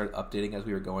it, and it started updating as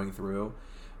we were going through.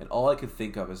 And all I could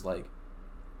think of is, like,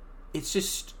 it's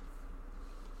just...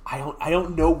 I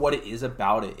don't know what it is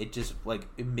about it. It just, like,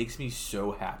 it makes me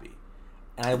so happy.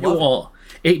 And I love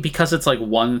it. Because it's, like,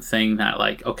 one thing that,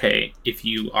 like, okay, if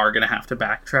you are going to have to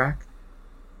backtrack,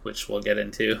 which we'll get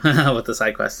into with the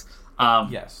side quests,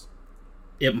 yes,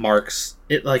 it marks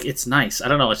it, like, it's nice. I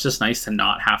don't know, it's just nice to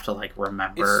not have to, like,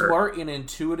 remember. It's smart and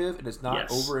intuitive, and it's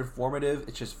not over informative.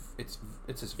 It's just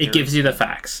it gives you the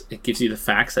facts. It gives you the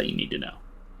facts that you need to know.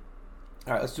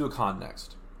 All right, let's do a con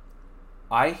next.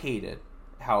 I hated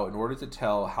how, in order to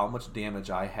tell how much damage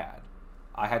I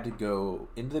had to go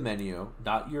into the menu,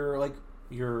 not your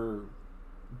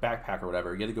backpack or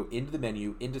whatever. You had to go into the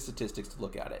menu, into statistics to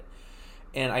look at it.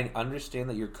 And I understand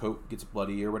that your coat gets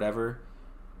bloody or whatever,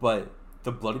 but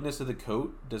the bloodiness of the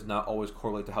coat does not always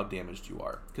correlate to how damaged you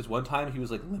are. Because one time he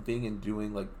was, like, limping and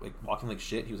doing, like walking like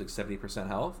shit. He was, like, 70%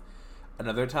 health.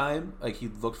 Another time, like, he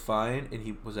looked fine and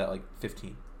he was at, like,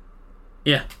 15.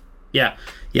 Yeah.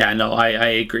 No, I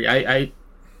agree. I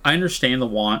understand the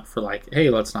want for, like, hey,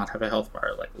 let's not have a health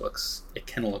bar. Like, it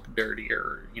can look dirty,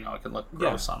 or, you know, it can look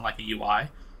gross on, like, a UI.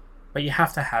 But you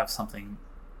have to have something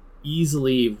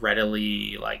easily,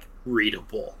 readily, like,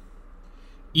 readable.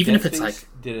 Even if it's like...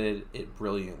 did it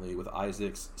brilliantly with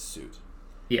Isaac's suit.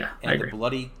 Yeah, and I agree. The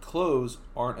bloody clothes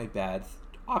aren't a bad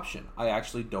option. I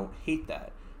actually don't hate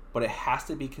that. But it has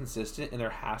to be consistent, and there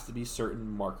has to be certain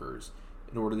markers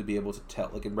in order to be able to tell.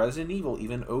 Like in Resident Evil,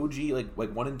 even OG, like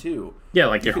 1 and 2. Yeah,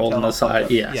 like you're holding the side.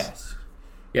 Yes.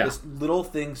 Yeah. Just little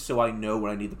things so I know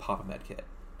when I need to pop a med kit.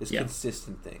 Just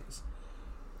consistent things.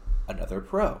 Another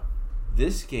pro.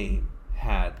 This game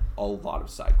had a lot of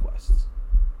side quests.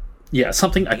 Yeah,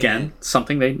 something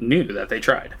they knew that they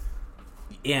tried.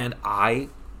 And I,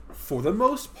 for the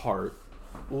most part,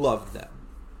 loved them.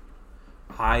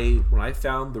 When I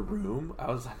found the room,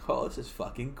 I was like, oh, this is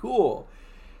fucking cool.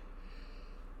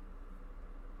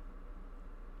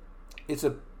 It's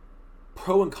a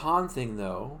pro and con thing,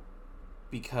 though,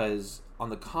 because on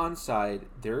the con side,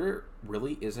 there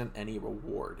really isn't any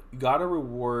reward. You got a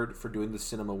reward for doing the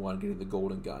Cinema one, getting the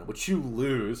golden gun, which you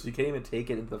lose. You can't even take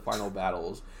it into the final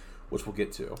battles, which we'll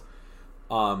get to.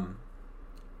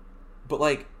 But,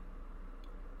 like,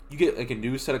 you get, like, a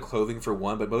new set of clothing for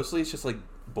one, but mostly it's just, like,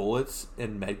 bullets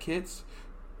and medkits,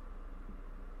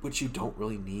 which you don't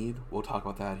really need. We'll talk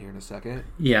about that here in a second.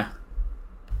 Yeah.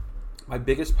 My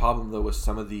biggest problem, though, was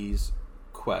some of these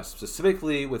quests,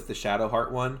 specifically with the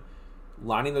Shadowheart one,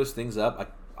 lining those things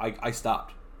up, I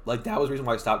stopped. Like, that was the reason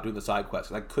why I stopped doing the side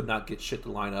quests. I could not get shit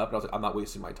to line up, and I was like, I'm not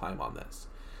wasting my time on this.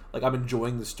 Like, I'm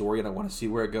enjoying the story, and I want to see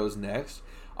where it goes next.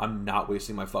 I'm not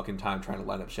wasting my fucking time trying to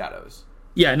line up shadows.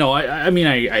 Yeah, no, I mean,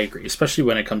 I agree. Especially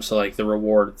when it comes to, like, the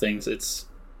reward things. It's...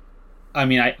 I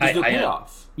mean, There's no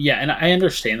payoff. Yeah, and I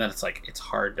understand that it's, like, it's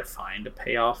hard to find a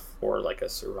payoff for, like, a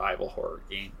survival horror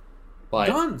game. But...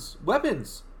 Guns,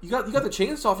 weapons. You got the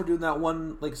chainsaw for doing that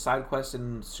one, like, side quest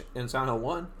in Silent Hill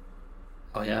 1.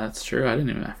 Oh yeah, that's true.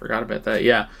 I forgot about that.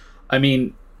 Yeah, I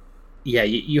mean, yeah,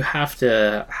 you have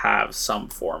to have some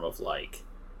form of like.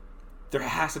 There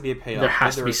has to be a payoff. There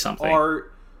has to be something.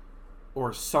 Art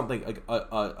or something like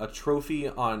a trophy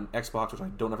on Xbox, which I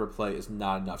don't ever play, is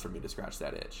not enough for me to scratch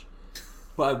that itch.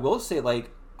 But I will say,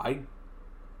 like, I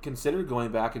considered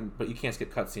going back but you can't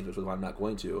skip cutscenes, which is why I'm not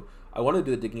going to. I wanted to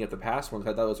do the digging up the past one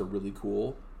because I thought it was a really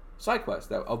cool side quest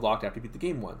that unlocked after you beat the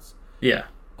game once. Yeah.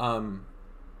 2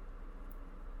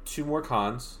 more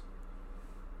cons.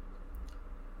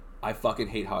 I fucking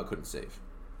hate how I couldn't save.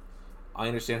 I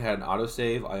understand I had an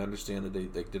autosave. I understand that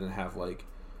they didn't have like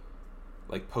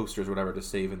posters or whatever to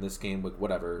save in this game. Like,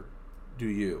 whatever, do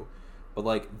you? But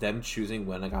like them choosing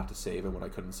when I got to save and when I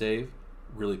couldn't save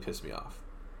really pissed me off.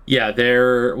 Yeah,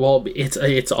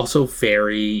 it's also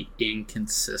very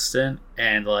inconsistent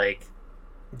and like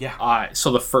yeah.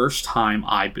 So the first time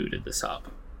I booted this up,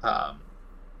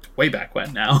 way back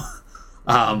when now,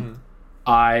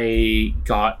 I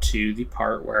got to the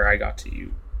part where I got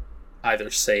to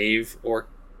either save or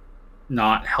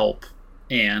not help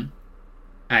Anne.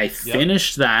 I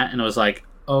finished that and I was like,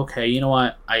 okay, you know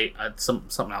what? I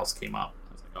something else came up.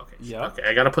 I was like, okay,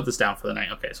 I got to put this down for the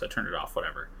night. Okay, so I turned it off.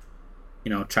 Whatever.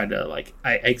 Tried to like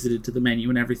I exited to the menu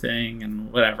and everything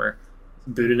and whatever.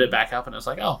 Booted it back up and I was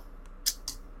like, oh,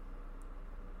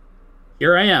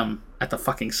 here I am at the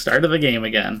fucking start of the game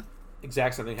again.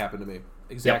 Exact same thing happened to me.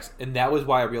 And that was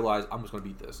why I realized I'm just going to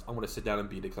beat this. I'm going to sit down and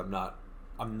beat it because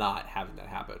I'm not having that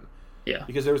happen. Yeah.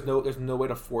 Because there's no way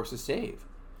to force a save.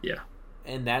 Yeah.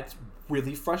 And that's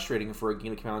really frustrating for a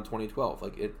game that came out in 2012.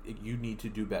 Like you need to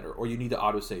do better, or you need to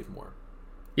autosave more.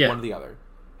 Yeah. One or the other.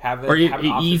 Have an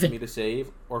option for me to save,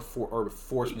 or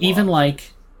force.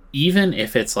 Even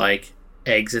if it's like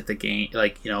exit the game,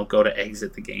 like go to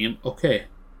exit the game. Okay,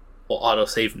 we'll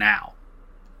autosave now.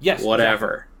 Yes. Whatever.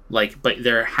 Exactly. Like, but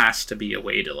there has to be a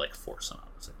way to like force an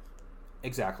autosave.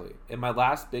 Exactly. In my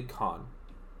last big con,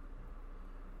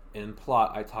 in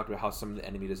plot, I talked about how some of the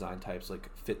enemy design types like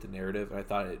fit the narrative, and I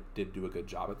thought it did do a good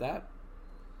job at that.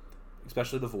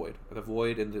 Especially the Void. The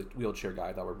Void and the wheelchair guy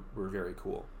I thought were very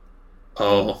cool.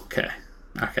 Oh, okay.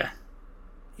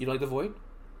 You like the Void?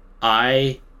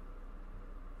 I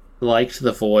liked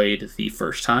the Void the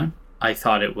first time. I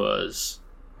thought it was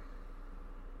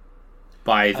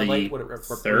by the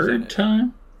third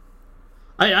time.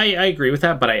 I agree with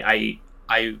that, but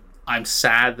I'm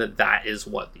sad that is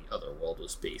what the other world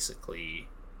was basically.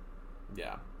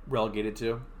 Yeah, relegated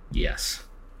to. Yes,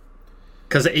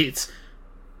 because it's.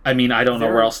 I mean, I don't know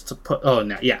where else to put. Oh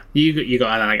no, yeah, you go,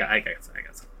 and then I got something.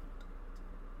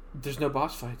 There's no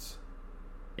boss fights.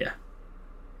 Yeah,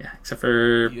 except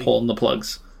for pulling the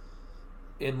plugs.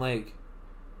 And like,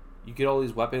 you get all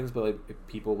these weapons, but like, if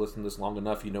people listen to this long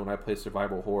enough, when I play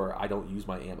survival horror, I don't use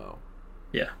my ammo.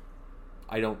 Yeah.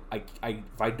 I don't.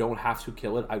 If I don't have to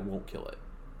kill it, I won't kill it.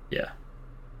 Yeah.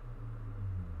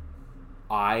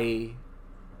 I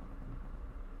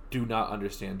do not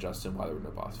understand, Justin, why there were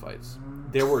no boss fights.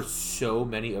 There were so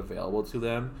many available to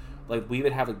them. Like, we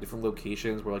even have like different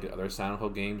locations where, like, in other Silent Hill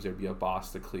games, there'd be a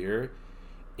boss to clear.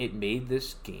 It made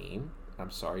this game,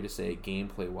 I'm sorry to say,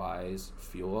 gameplay wise,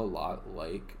 feel a lot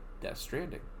like Death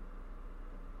Stranding.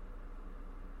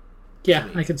 Yeah,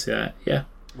 I can see that. Yeah.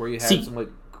 Where you had some like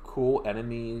cool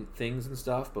enemy things and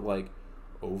stuff, but like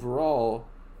overall,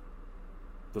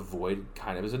 the Void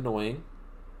kind of is annoying.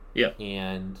 Yeah.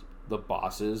 And the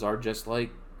bosses are just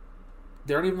like,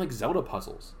 they aren't even like Zelda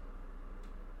puzzles.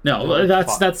 No,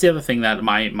 that's the other thing that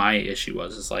my issue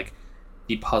is like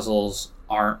the puzzles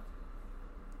aren't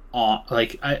on.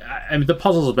 Like I mean, the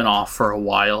puzzles have been off for a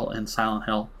while in Silent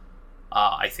Hill.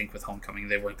 I think with Homecoming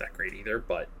they weren't that great either,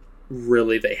 but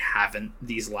really they haven't.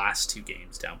 These last 2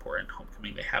 games, Downpour and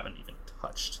Homecoming, they haven't even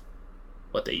touched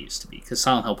what they used to be, because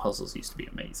Silent Hill puzzles used to be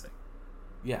amazing.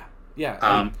 Yeah.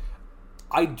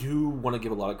 I do want to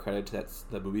give a lot of credit to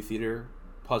the movie theater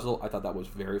puzzle. I thought that was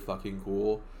very fucking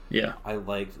cool. Yeah. I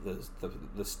liked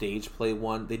the stage play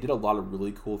one. They did a lot of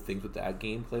really cool things with that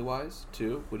gameplay wise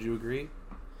too. Would you agree?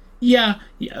 Yeah.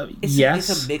 Yes.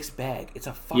 It's a mixed bag. It's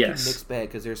a fucking mixed bag,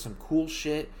 because there's some cool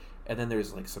shit, and then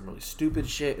there's like some really stupid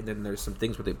shit, and then there's some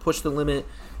things where they push the limit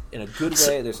in a good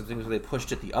way. There's some things where they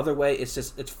pushed it the other way. It's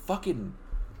fucking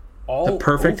all. The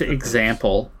perfect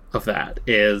example of that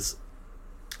is,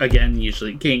 again,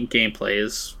 usually gameplay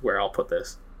is where I'll put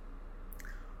this.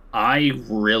 I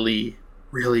really,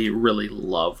 really, really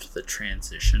loved the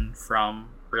transition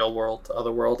from real world to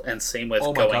other world, and same with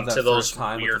going to those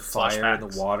weird flashbacks in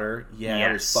the water. Yeah,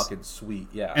 that was fucking sweet.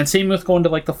 Yeah, and same with going to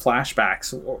like the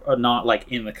flashbacks, or not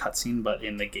like in the cutscene, but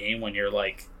in the game when you're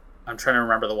like, I'm trying to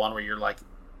remember the one where you're like,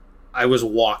 I was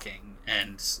walking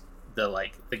and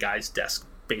the guy's desk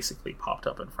basically popped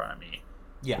up in front of me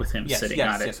Yeah. with him sitting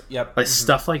yes, at it. yes, yep. Like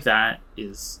stuff like that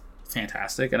is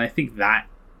fantastic, and I think that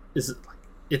is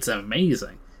it's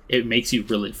amazing. It makes you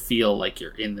really feel like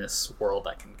you're in this world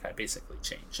that can kind of basically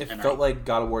change. It felt like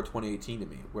God of War 2018 to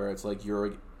me, where it's like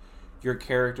your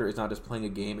character is not just playing a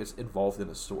game; it's involved in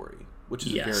a story, which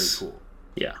is very cool.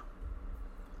 Yeah.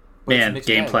 But Man,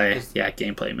 gameplay.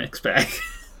 Gameplay mixed bag.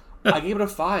 I gave it a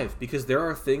 5 because there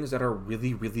are things that are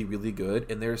really, really, really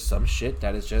good, and there's some shit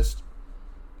that is just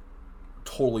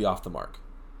totally off the mark.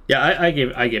 Yeah, I gave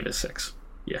it a 6.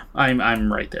 Yeah,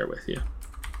 I'm right there with you.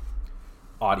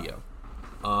 Audio,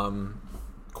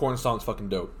 Korn song's fucking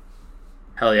dope.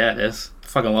 Hell yeah, it is. I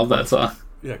fucking love that song.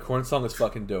 Yeah, Korn song is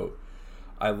fucking dope.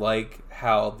 I like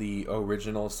how the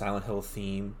original Silent Hill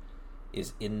theme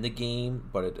is in the game,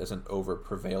 but it doesn't over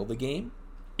prevail the game.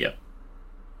 Yep.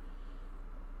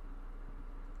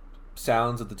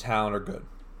 Sounds of the town are good.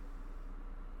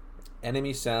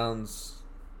 Enemy sounds,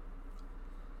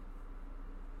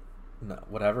 no,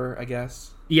 whatever, I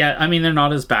guess. Yeah, I mean they're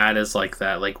not as bad as like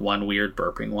that one weird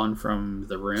burping one from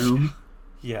The Room.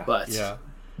 Yeah, but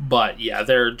yeah,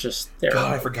 they're God, okay.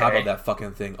 I forgot about that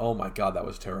fucking thing. Oh my god, that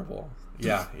was terrible.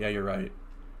 Yeah, you're right.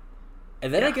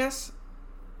 And then I guess,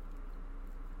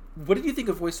 what did you think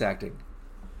of voice acting?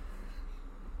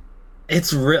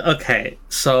 It's okay.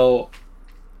 So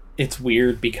it's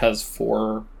weird because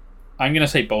I'm gonna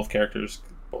say both characters,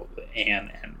 both Anne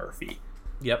and Murphy.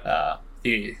 Yep.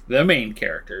 The main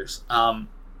characters.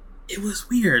 It was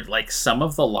weird. Like some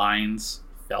of the lines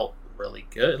felt really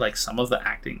good. Like some of the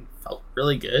acting felt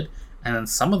really good, and then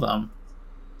some of them,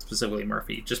 specifically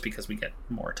Murphy, just because we get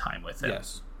more time with him.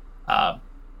 Yes.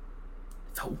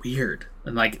 Felt weird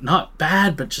and like not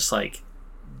bad, but just like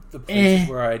the places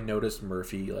where I noticed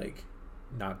Murphy like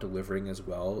not delivering as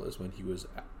well as when he was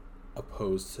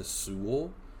opposed to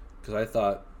Sewell, because I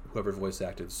thought whoever voice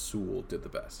acted Sewell did the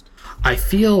best. I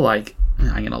feel like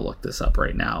I'm gonna look this up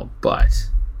right now, but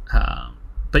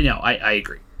you know, I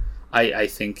agree. I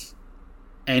think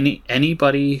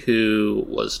anybody who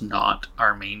was not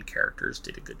our main characters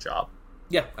did a good job.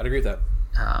 Yeah, I'd agree with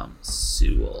that.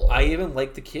 Sewell. I even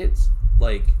like the kids,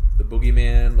 like the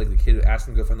boogeyman, like the kid who asked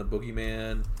him to go find the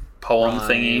boogeyman poem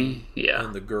thingy, yeah,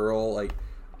 and the girl. Like,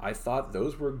 I thought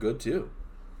those were good too.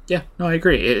 Yeah, no, I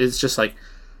agree. It's just like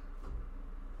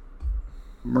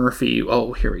Murphy.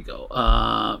 Oh, here we go.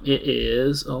 It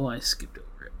is. Oh, I skipped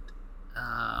over it.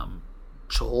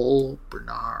 Joel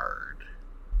Bernard.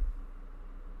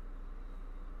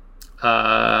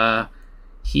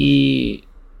 He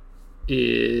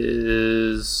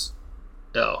is.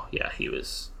 Oh, yeah, he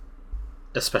was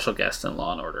a special guest in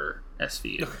Law and Order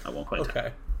SVU at one point.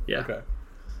 Okay. Yeah. Okay.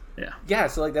 Yeah. Yeah.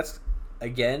 So like that's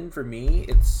again for me.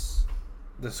 It's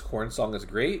this Korn song is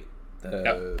great.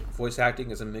 The voice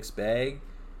acting is a mixed bag,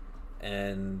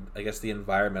 and I guess the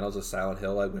environmentals of Silent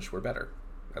Hill I wish were better.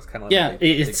 That's kind of like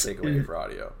big takeaway for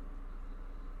audio.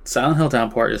 Silent Hill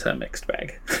Downpour is a mixed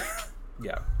bag.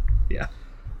 Yeah. Yeah.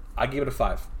 I gave it a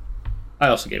 5. I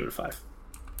also gave it a 5.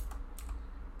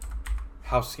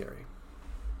 How scary.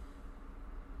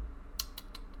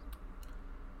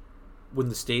 When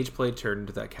the stage play turned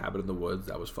into that cabin in the woods,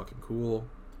 that was fucking cool.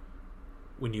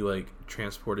 When you like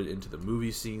transported into the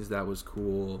movie scenes, that was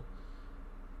cool.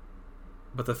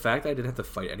 But the fact that I didn't have to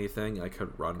fight anything, I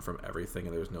could run from everything,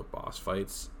 and there was no boss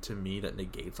fights, to me, that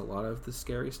negates a lot of the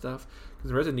scary stuff.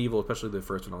 Because in Resident Evil, especially the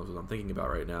first one I'm thinking about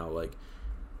right now, like,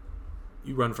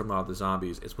 you run from a lot of the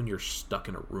zombies. It's when you're stuck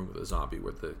in a room with a zombie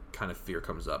where the kind of fear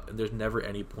comes up, and there's never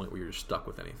any point where you're stuck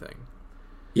with anything.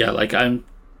 Yeah, like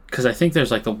because I think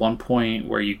there's like the one point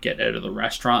where you get out of the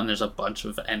restaurant and there's a bunch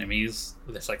of enemies.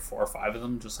 There's like 4 or 5 of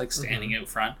them just like standing out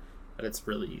front, but it's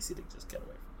really easy to just get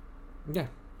away from them. Yeah.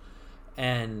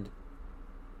 And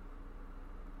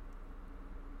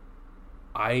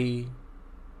I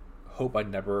hope I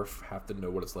never have to know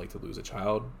what it's like to lose a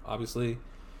child, obviously.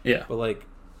 Yeah. But like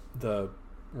the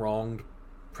wronged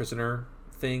prisoner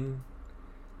thing,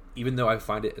 even though I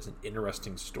find it as an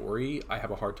interesting story, I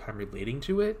have a hard time relating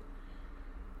to it.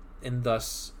 And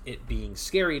thus it being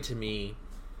scary to me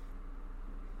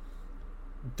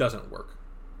doesn't work.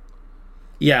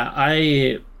 Yeah,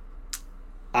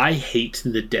 I hate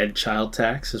the dead child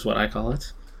tax, is what I call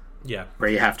it. Yeah. Where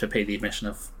you have to pay the admission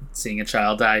of seeing a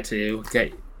child die to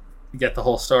get the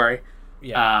whole story.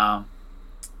 Yeah.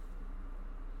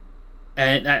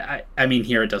 And I mean,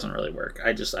 here it doesn't really work.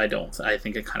 I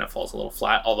think it kind of falls a little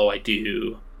flat, although I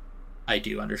do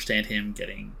understand him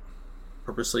getting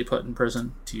purposely put in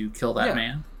prison to kill that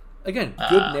man. Again,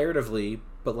 good narratively,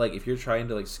 But like, if you're trying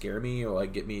to like scare me or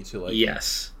like get me to like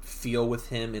yes, feel with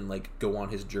him and like go on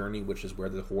his journey, which is where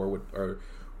the horror would or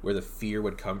where the fear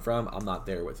would come from, I'm not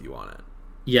there with you on it.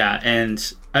 yeah,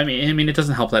 and I mean, it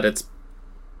doesn't help that it's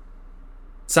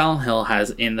Silent Hill has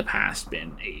in the past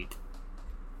been a.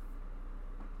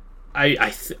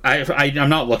 I'm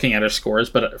not looking at her scores,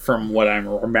 but from what I'm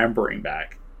remembering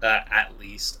back, at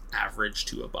least average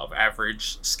to above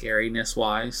average scariness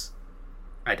wise.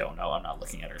 I don't know. I'm not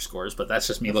looking at her scores, but that's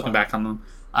just me looking back on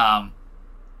them.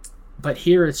 But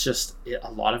here it's just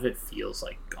a lot of it feels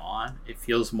like gone. It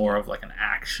feels more of like an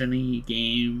action-y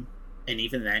game, and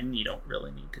even then, you don't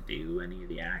really need to do any of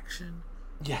the action.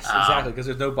 Yes, exactly, because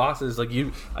there's no bosses. Like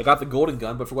I got the golden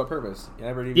gun, but for what purpose? You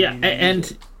never even yeah,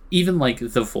 and even like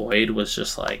the Void was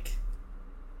just like,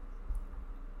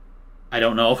 I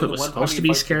don't know if it was supposed to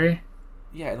be scary.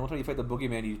 Yeah, and one time you fight the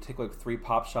boogeyman, you take like 3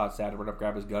 pop shots at him, run up,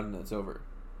 grab his gun, and it's over.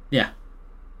 Yeah,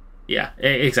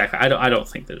 exactly. I don't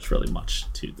think there's really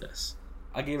much to this.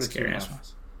 I gave it a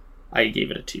 2.5. I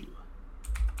gave it a 2.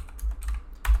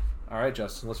 All right,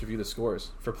 Justin, let's review the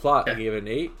scores. For plot, Okay. I gave it an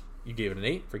 8. You gave it an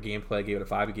 8. For gameplay, I gave it a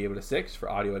 5. You gave it a 6. For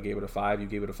audio, I gave it a 5. You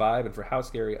gave it a 5. And for how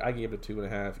scary, I gave it a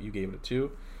 2.5. You gave it a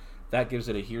 2. That gives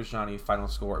it a Here's Johnny final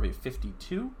score of a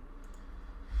 52.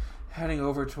 Heading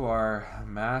over to our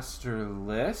master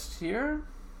list here.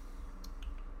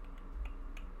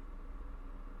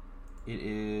 It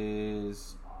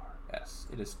is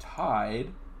tied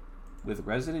with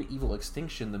Resident Evil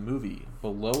Extinction, the movie.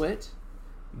 Below it,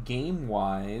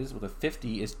 game-wise, with a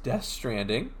 50, is Death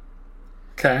Stranding.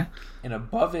 Okay. And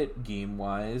above it,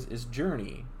 game-wise, is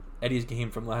Journey, Eddie's game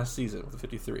from last season, with a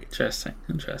 53.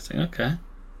 Interesting. Okay.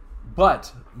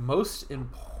 But, most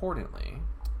importantly,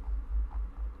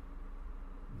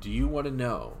 do you want to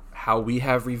know how we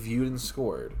have reviewed and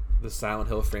scored the Silent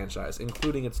Hill franchise,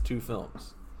 including its 2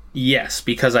 films? Yes,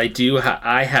 because I do.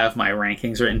 I have my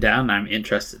rankings written down, and I'm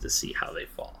interested to see how they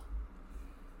fall.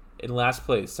 In last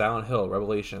place, Silent Hill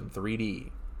Revelation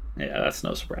 3D. Yeah, that's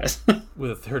no surprise.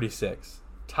 With a 36.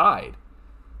 Tied,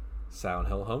 Silent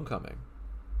Hill Homecoming.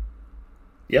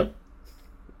 Yep.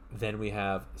 Then we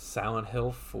have Silent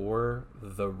Hill 4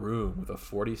 The Room with a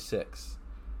 46.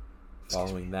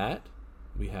 Following that,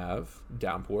 we have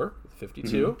Downpour with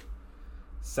 52. Mm-hmm.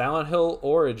 Silent Hill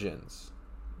Origins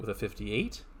with a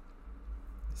 58.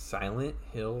 Silent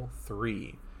Hill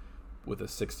 3 with a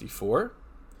 64.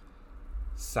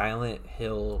 Silent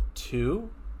Hill 2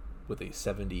 with a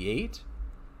 78.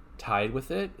 Tied with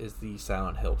it is the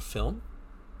Silent Hill film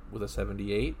with a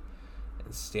 78.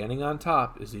 And standing on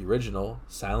top is the original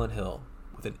Silent Hill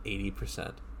with an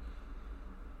 80%.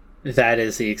 That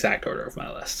is the exact order of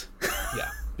my list. Yeah,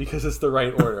 because it's the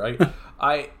right order.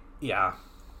 Yeah.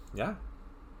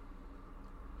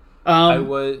 I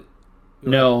would...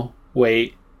 No,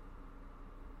 wait.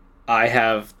 I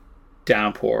have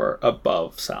Downpour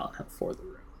above Silent Hill 4 The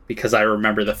Room. Because I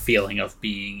remember the feeling of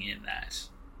being in that.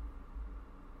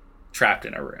 Trapped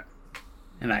in a room.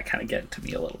 And that kind of get to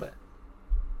me a little bit.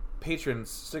 Patrons,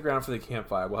 stick around for the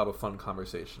campfire. We'll have a fun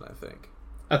conversation, I think.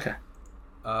 Okay.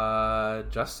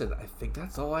 Justin, I think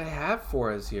that's all I have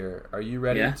for us here. Are you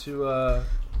ready to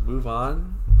move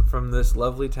on from this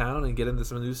lovely town and get into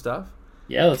some new stuff?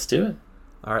 Yeah, let's do it.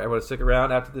 All right, I want to stick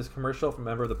around after this commercial from a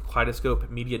member of the Kaleidoscope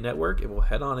Media Network, and we'll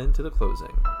head on into the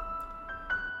closing.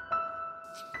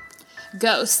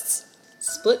 Ghosts.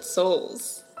 Split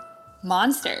souls.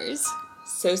 Monsters.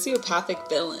 Sociopathic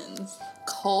villains.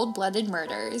 Cold-blooded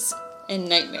murders. And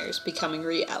nightmares becoming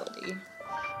reality.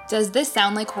 Does this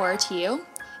sound like horror to you?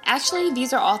 Actually,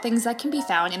 these are all things that can be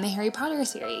found in the Harry Potter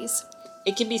series.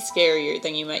 It can be scarier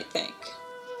than you might think.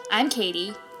 I'm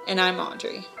Katie. And I'm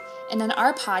Audrey. And on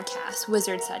our podcast,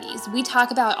 Wizard Studies, we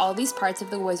talk about all these parts of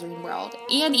the wizarding world,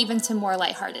 and even some more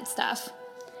lighthearted stuff.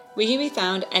 We can be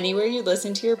found anywhere you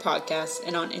listen to your podcasts,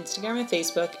 and on Instagram and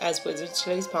Facebook as Wizard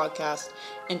Studies Podcast,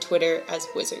 and Twitter as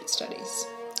Wizard Studies.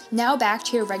 Now back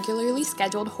to your regularly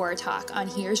scheduled horror talk on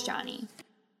Here's Johnny.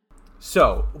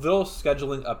 So, little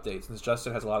scheduling updates, since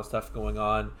Justin has a lot of stuff going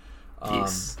on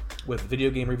with video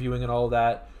game reviewing and all of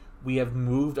that. We have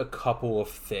moved a couple of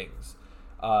things.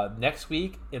 Next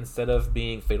week, instead of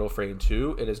being Fatal Frame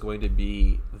 2, it is going to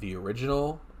be the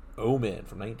original Omen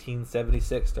from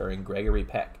 1976 starring Gregory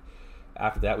Peck.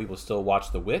 After that, we will still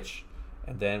watch The Witch,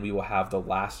 and then we will have The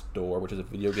Last Door, which is a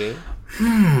video game.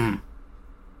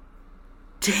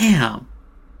 Damn.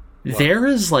 What? There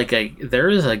is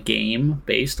a game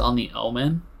based on the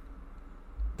Omen.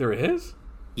 There is?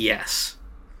 Yes.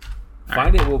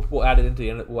 Find it. We'll add it into the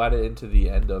end. We'll add it into the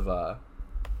end of the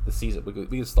season. We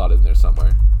can slot it in there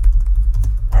somewhere.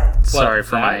 Sorry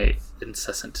for my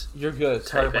incessant. You're good.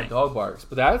 Sorry if my dog barks.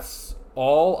 But that's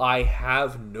all I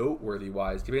have noteworthy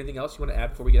wise. Do you have anything else you want to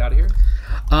add before we get out of here?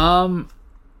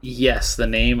 Yes, the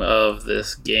name of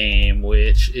this game,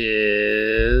 which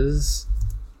is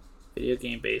video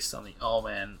game based on the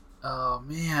Omen. Oh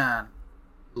man,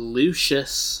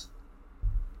 Lucius.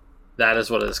 That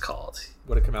is what it is called.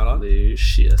 What did it come out on?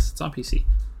 Lucius. It's on PC.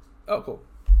 Oh, cool.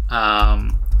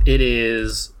 It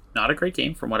is not a great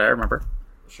game from what I remember.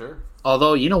 Sure.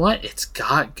 Although, you know what? It's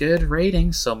got good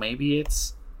ratings, so maybe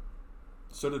it's...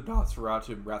 So did Nosferatu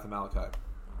and Wrath of Malachi.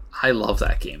 I love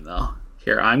that game, though.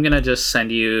 Here, I'm going to just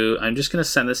send you... I'm just going to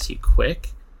send this to you quick.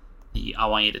 I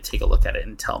want you to take a look at it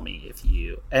and tell me if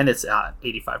you... And it's at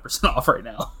 85% off right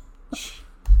now.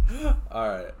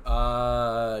 Alright.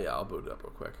 Yeah, I'll boot it up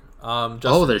real quick.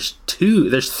 Oh, there's 2.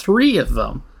 There's 3 of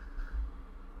them.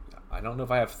 I don't know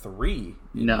if I have 3.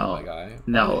 No. My guy.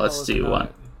 No, let's do one.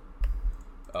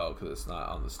 Oh, because it's not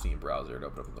on the Steam browser. It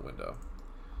opened up in the window.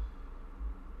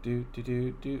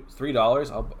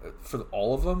 $3. For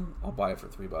all of them, I'll buy it for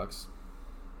 $3.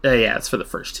 Yeah, it's for the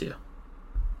first 2.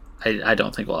 I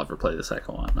don't think we'll ever play the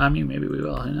second one. I mean, maybe we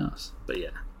will. Who knows? But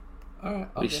yeah. All right,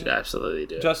 we should absolutely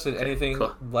do it. Justin, anything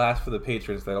last for the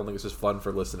patrons that I don't think is just fun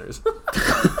for listeners?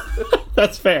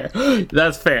 That's fair.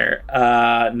 That's fair.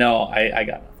 No, I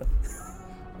got nothing.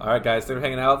 All right, guys. Thanks for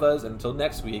hanging out with us. Until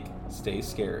next week, stay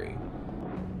scary.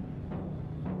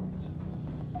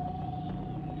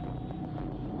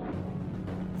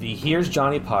 The Here's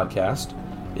Johnny podcast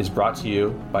is brought to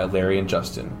you by Larry and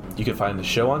Justin. You can find the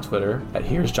show on Twitter at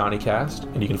Here's JohnnyCast,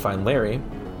 and you can find Larry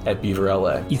at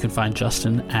BeaverLA. You can find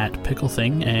Justin at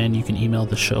PickleThing, and you can email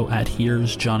the show at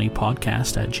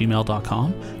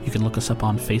here'sjohnnypodcast@gmail.com. You can look us up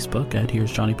on Facebook at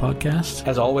Here's Johnny Podcast.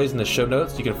 As always, in the show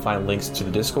notes, you can find links to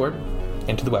the Discord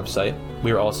and to the website.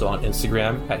 We are also on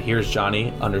Instagram at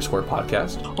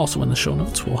here'sjohnny_podcast. Also in the show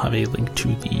notes, we'll have a link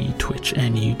to the Twitch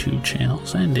and YouTube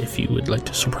channels. And if you would like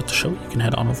to support the show, you can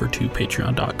head on over to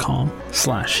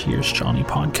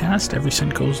patreon.com/here'sjohnnypodcast. Every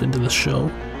cent goes into the show.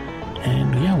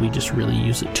 And yeah, we just really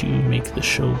use it to make the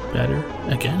show better.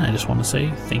 Again, I just want to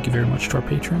say thank you very much to our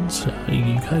patrons.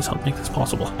 You guys help make this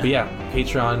possible. But yeah,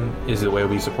 Patreon is the way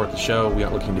we support the show. We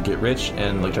aren't looking to get rich.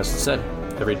 And like Justin said,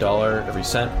 every dollar, every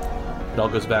cent, it all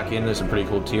goes back in. There's some pretty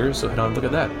cool tiers, so head on and look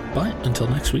at that. But until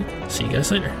next week, see you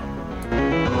guys later.